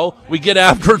hotel. We get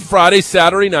after it Friday,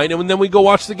 Saturday night, and then we go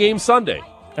watch the game Sunday.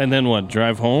 And then what?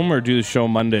 Drive home or do the show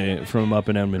Monday from up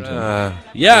in Edmonton?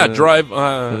 Drive.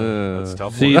 That's a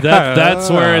tough. See, one. that's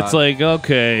where it's like,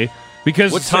 okay.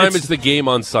 Because what time is the game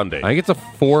on Sunday? I think it's a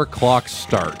 4:00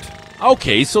 start.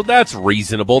 Okay, so that's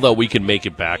reasonable that we can make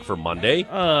it back for Monday.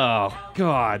 Oh,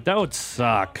 God, that would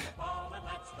suck.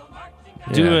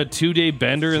 Do a 2-day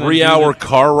bender, and 3-hour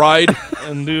car ride,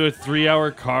 and do a 3-hour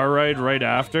car ride right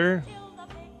after.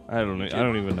 I don't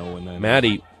even know when that.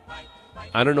 Maddie,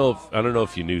 I don't know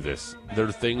if you knew this. There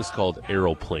are things called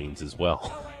aeroplanes as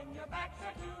well.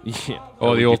 Yeah.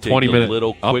 Oh, the old 20-minute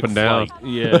little up quick and down. flight.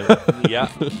 Yeah.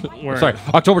 Yeah. Sorry,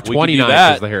 October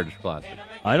 29th is the Heritage Classic.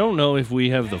 I don't know if we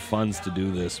have the funds to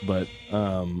do this, but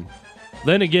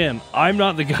then again, I'm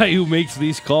not the guy who makes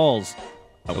these calls.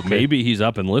 Okay. Maybe he's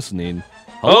up and listening.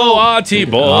 Oh, Auntie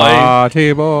boy.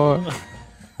 Auntie boy.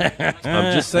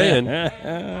 I'm just saying.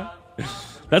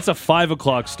 That's a 5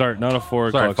 o'clock start, not a 4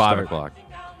 o'clock 5 start. o'clock.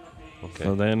 Okay.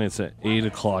 So then it's at 8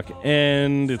 o'clock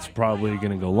end. It's probably going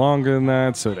to go longer than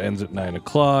that, so it ends at 9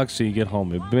 o'clock, so you get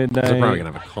home at midnight. So probably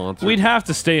going to have a concert. We'd have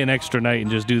to stay an extra night and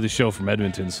just do the show from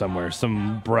Edmonton somewhere,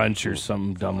 some brunch or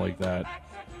something dumb like that.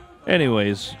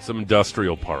 Anyways. Some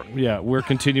industrial park. Yeah, we're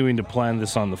continuing to plan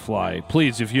this on the fly.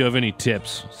 Please, if you have any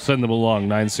tips, send them along,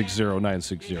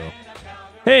 960-960.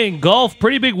 Hey, golf,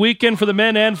 pretty big weekend for the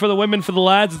men and for the women. For the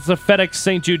lads, it's the FedEx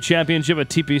St. Jude Championship at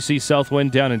TPC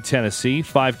Southwind down in Tennessee.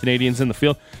 5 Canadians in the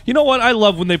field. You know what? I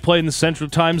love when they play in the Central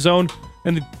Time Zone,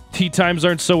 and the tee times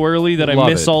aren't so early that I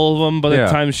miss all of them by the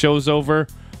time the show's over.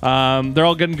 They're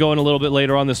all getting going a little bit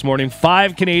later on this morning.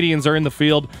 5 Canadians are in the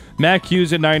field. Mac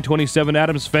Hughes at 9:27,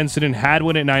 Adam Svensson and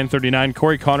Hadwin at 9:39,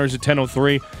 Corey Connors at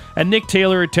 10:03, and Nick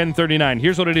Taylor at 10:39.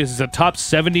 Here's what it is. It's the top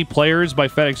 70 players by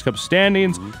FedEx Cup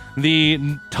standings. The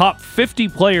top 50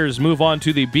 players move on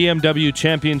to the BMW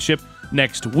Championship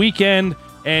next weekend.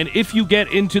 And if you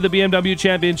get into the BMW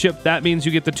Championship, that means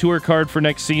you get the tour card for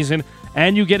next season.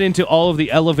 And you get into all of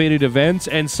the elevated events,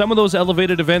 and some of those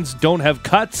elevated events don't have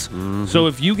cuts. So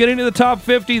if you get into the top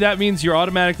 50, that means you're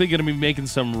automatically going to be making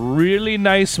some really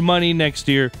nice money next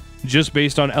year just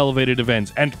based on elevated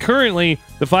events. And currently,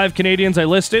 the 5 Canadians I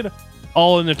listed,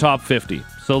 all in the top 50.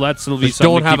 So that'll be just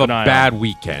something don't to have keep a an eye bad on.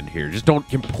 weekend here. Just don't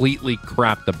completely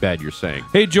crap the bed, you're saying.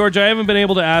 Hey, George, I haven't been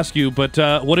able to ask you, but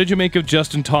what did you make of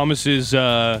Justin Thomas's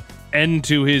end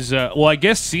to his, I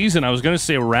guess season? I was going to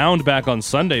say round back on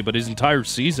Sunday, but his entire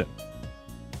season.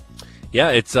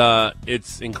 Yeah,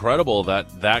 it's incredible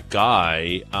that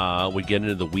guy would get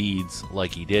into the weeds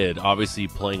like he did. Obviously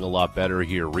playing a lot better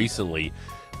here recently,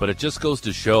 but it just goes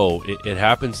to show it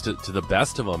happens to the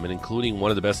best of them, and including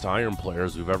one of the best iron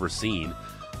players we've ever seen.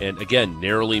 And again,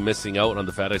 narrowly missing out on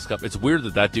the FedEx Cup. It's weird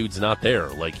that dude's not there.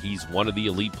 Like, he's one of the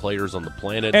elite players on the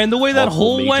planet. And the way that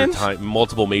hole went,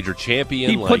 multiple major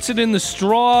champion. He puts it in the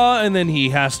straw, and then he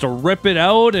has to rip it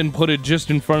out and put it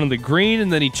just in front of the green,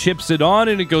 and then he chips it on,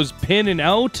 and it goes pin and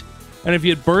out. And if he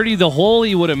had birdied the hole,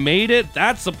 he would have made it.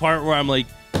 That's the part where I'm like,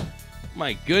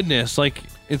 my goodness. Like,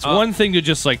 it's one thing to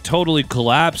just, like, totally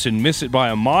collapse and miss it by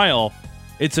a mile.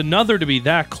 It's another to be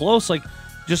that close. Like,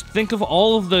 just think of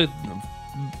all of the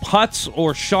putts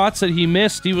or shots that he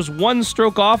missed. He was one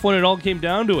stroke off when it all came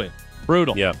down to it.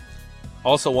 Brutal. Yeah.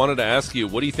 Also wanted to ask you,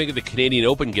 what do you think of the Canadian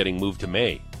Open getting moved to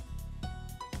May?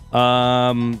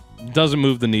 Doesn't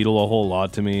move the needle a whole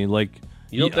lot to me. Like,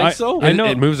 you don't think so? I know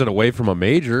it moves it away from a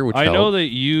major, which I helped. know that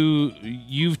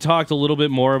you've talked a little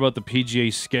bit more about the PGA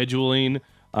scheduling.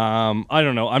 I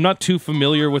don't know. I'm not too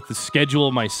familiar with the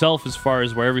schedule myself as far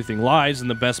as where everything lies and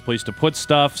the best place to put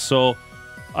stuff. So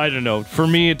I don't know. For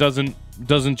me, it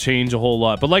doesn't change a whole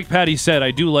lot. But like Patty said,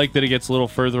 I do like that it gets a little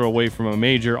further away from a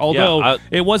major. Although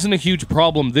it wasn't a huge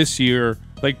problem this year.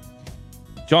 Like,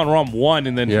 John Rahm won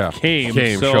and then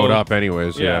showed up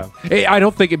anyways. Yeah. Hey, I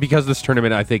don't think because this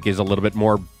tournament, I think, is a little bit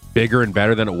more bigger and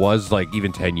better than it was like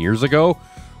even 10 years ago,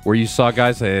 where you saw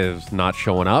guys not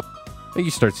showing up. I think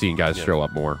you start seeing guys show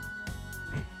up more.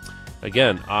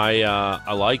 Again,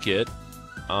 I like it.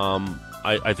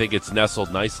 I think it's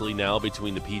nestled nicely now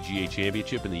between the PGA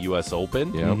Championship and the U.S.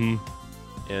 Open. Yeah.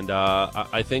 Mm-hmm. And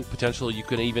I think potentially you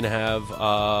can even have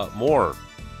more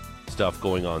stuff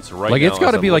going on. So right now, it's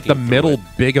got to be like the middle it,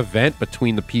 big event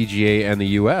between the PGA and the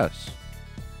U.S.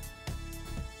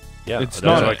 Yeah, it's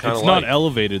not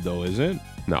elevated though, is it?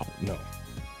 No.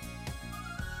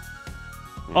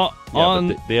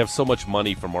 But they have so much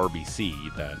money from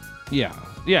RBC that.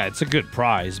 Yeah, it's a good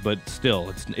prize, but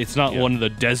still, it's not one of the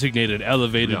designated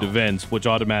elevated events, which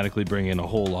automatically bring in a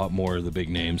whole lot more of the big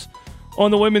names.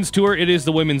 On the women's tour, it is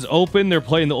the Women's Open. They're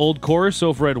playing the Old Course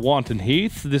over at Wanton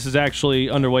Heath. This is actually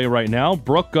underway right now.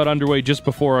 Brooke got underway just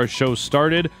before our show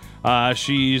started.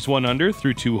 She's 1 under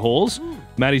through 2 holes.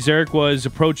 Maddie Zarek was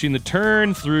approaching the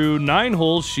turn through 9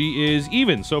 holes. She is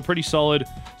even, so a pretty solid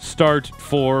start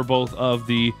for both of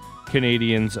the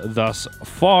Canadians thus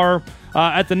far.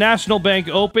 At the National Bank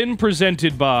Open,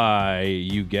 presented by,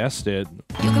 you guessed it,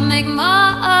 You can make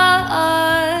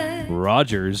my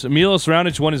Rogers. Milos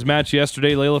Raonic won his match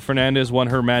yesterday. Leila Fernandez won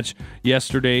her match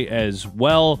yesterday as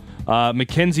well.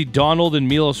 Mackenzie Donald and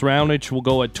Milos Raonic will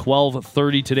go at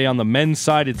 12:30 today on the men's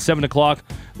side. At 7 o'clock,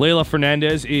 Leila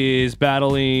Fernandez is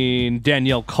battling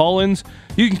Danielle Collins.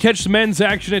 You can catch the men's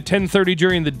action at 10:30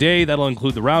 during the day. That'll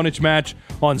include the Raonic match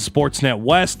on Sportsnet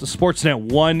West, Sportsnet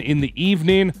 1 in the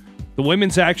evening. The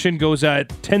women's action goes at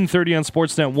 10:30 on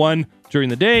Sportsnet 1 during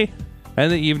the day,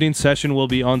 and the evening session will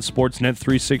be on Sportsnet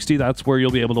 360. That's where you'll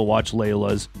be able to watch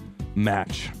Layla's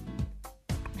match.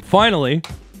 Finally,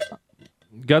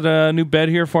 got a new bed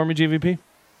here for me, GVP?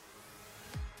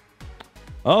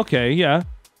 Okay, yeah.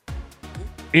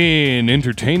 In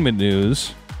entertainment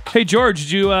news, hey, George,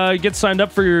 did you get signed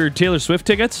up for your Taylor Swift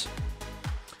tickets?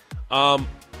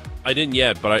 I didn't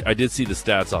yet, but I did see the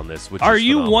stats on this. Which Are is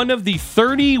you phenomenal. one of the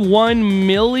 31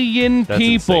 million That's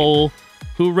people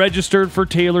who registered for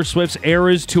Taylor Swift's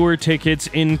Eras Tour tickets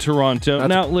in Toronto?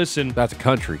 Now, listen. That's a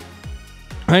country.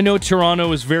 I know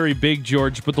Toronto is very big,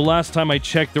 George, but the last time I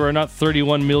checked, there are not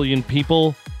 31 million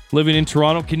people living in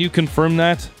Toronto. Can you confirm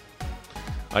that?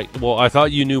 I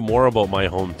thought you knew more about my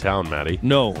hometown, Matty.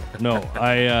 No.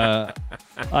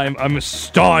 I'm a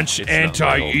staunch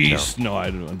anti-East. hometown. No,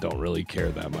 I don't really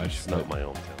care that much. It's not my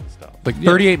hometown stuff. Like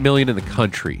 38 million in the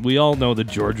country. We all know that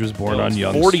George was born on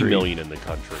Yonge 40 Street. million in the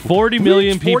country. 40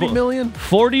 million people. 40 million?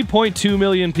 40.2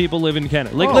 million people live in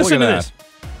Canada. Like, Oh, listen to look at this.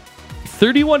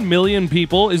 31 million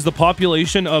people is the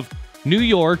population of New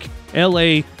York,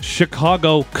 LA,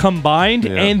 Chicago combined,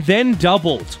 and then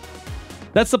doubled.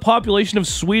 That's the population of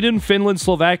Sweden, Finland,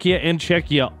 Slovakia, and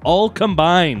Czechia all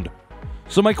combined.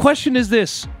 So my question is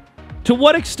this. To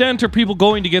what extent are people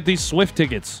going to get these Swift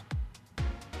tickets?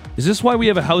 Is this why we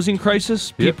have a housing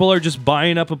crisis? People are just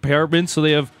buying up apartments so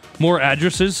they have more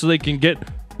addresses so they can get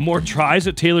more tries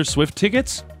at Taylor Swift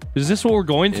tickets? Is this what we're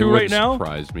going through right now? It would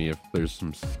surprise me if there's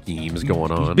some schemes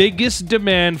going on. Biggest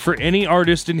demand for any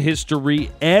artist in history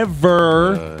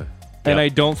ever. And I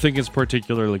don't think it's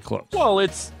particularly close. Well,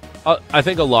 it's... I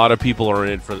think a lot of people are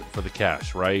in it for the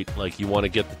cash, right? Like, you want to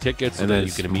get the tickets and then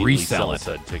you can immediately sell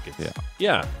said tickets.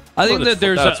 Yeah. I think that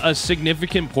there's a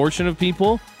significant portion of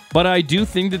people, but I do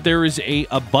think that there is a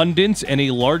abundance and a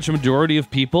large majority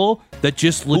of people that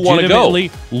just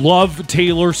legitimately love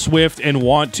Taylor Swift and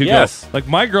want to go. Like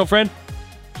my girlfriend,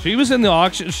 she was in the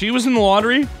auction, she was in the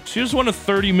lottery. She was one of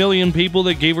 30 million people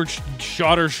that gave her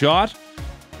shot.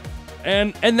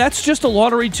 And that's just a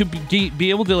lottery to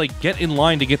be able to like get in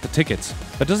line to get the tickets.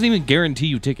 That doesn't even guarantee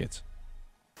you tickets.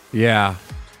 Yeah.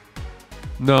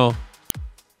 No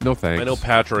thanks. I know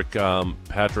Patrick huge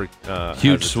has a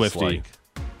Swiftie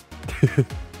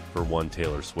for one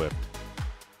Taylor Swift.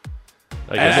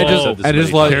 Careful.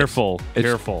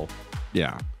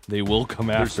 Yeah. They will come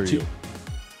after you.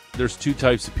 There's two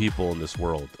types of people in this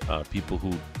world. People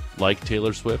who like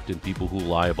Taylor Swift and people who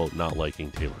lie about not liking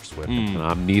Taylor Swift. And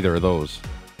I'm neither of those.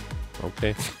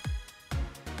 Okay.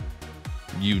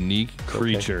 Unique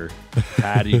creature.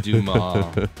 Patty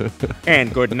Dumas.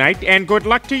 And good night and good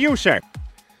luck to you, sir.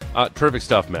 Terrific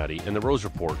stuff, Maddie. And the Rose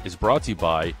Report is brought to you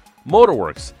by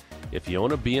Motorworks. If you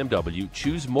own a BMW,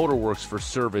 choose Motorworks for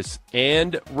service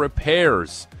and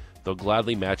repairs. They'll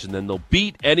gladly match and then they'll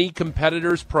beat any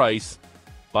competitor's price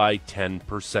by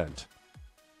 10%.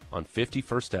 On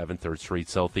 51st Ave and 3rd Street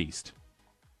Southeast.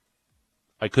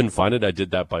 I couldn't find it. I did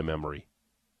that by memory.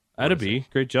 That'd be.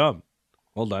 Great job.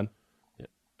 Well done. Yeah.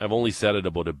 I've only said it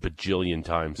about a bajillion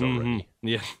times already.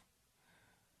 Yeah.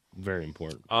 Very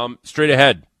important. Straight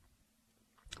ahead,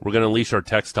 we're going to unleash our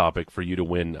text topic for you to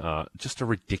win just a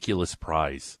ridiculous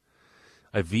prize.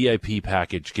 A VIP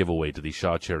package giveaway to the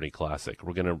Shaw Charity Classic.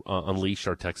 We're going to unleash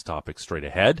our text topic straight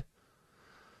ahead.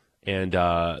 And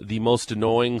the most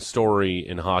annoying story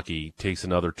in hockey takes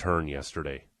another turn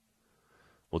yesterday.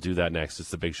 We'll do that next. It's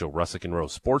the Big Show, Russick and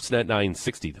Rose. Sportsnet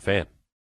 960, The Fan.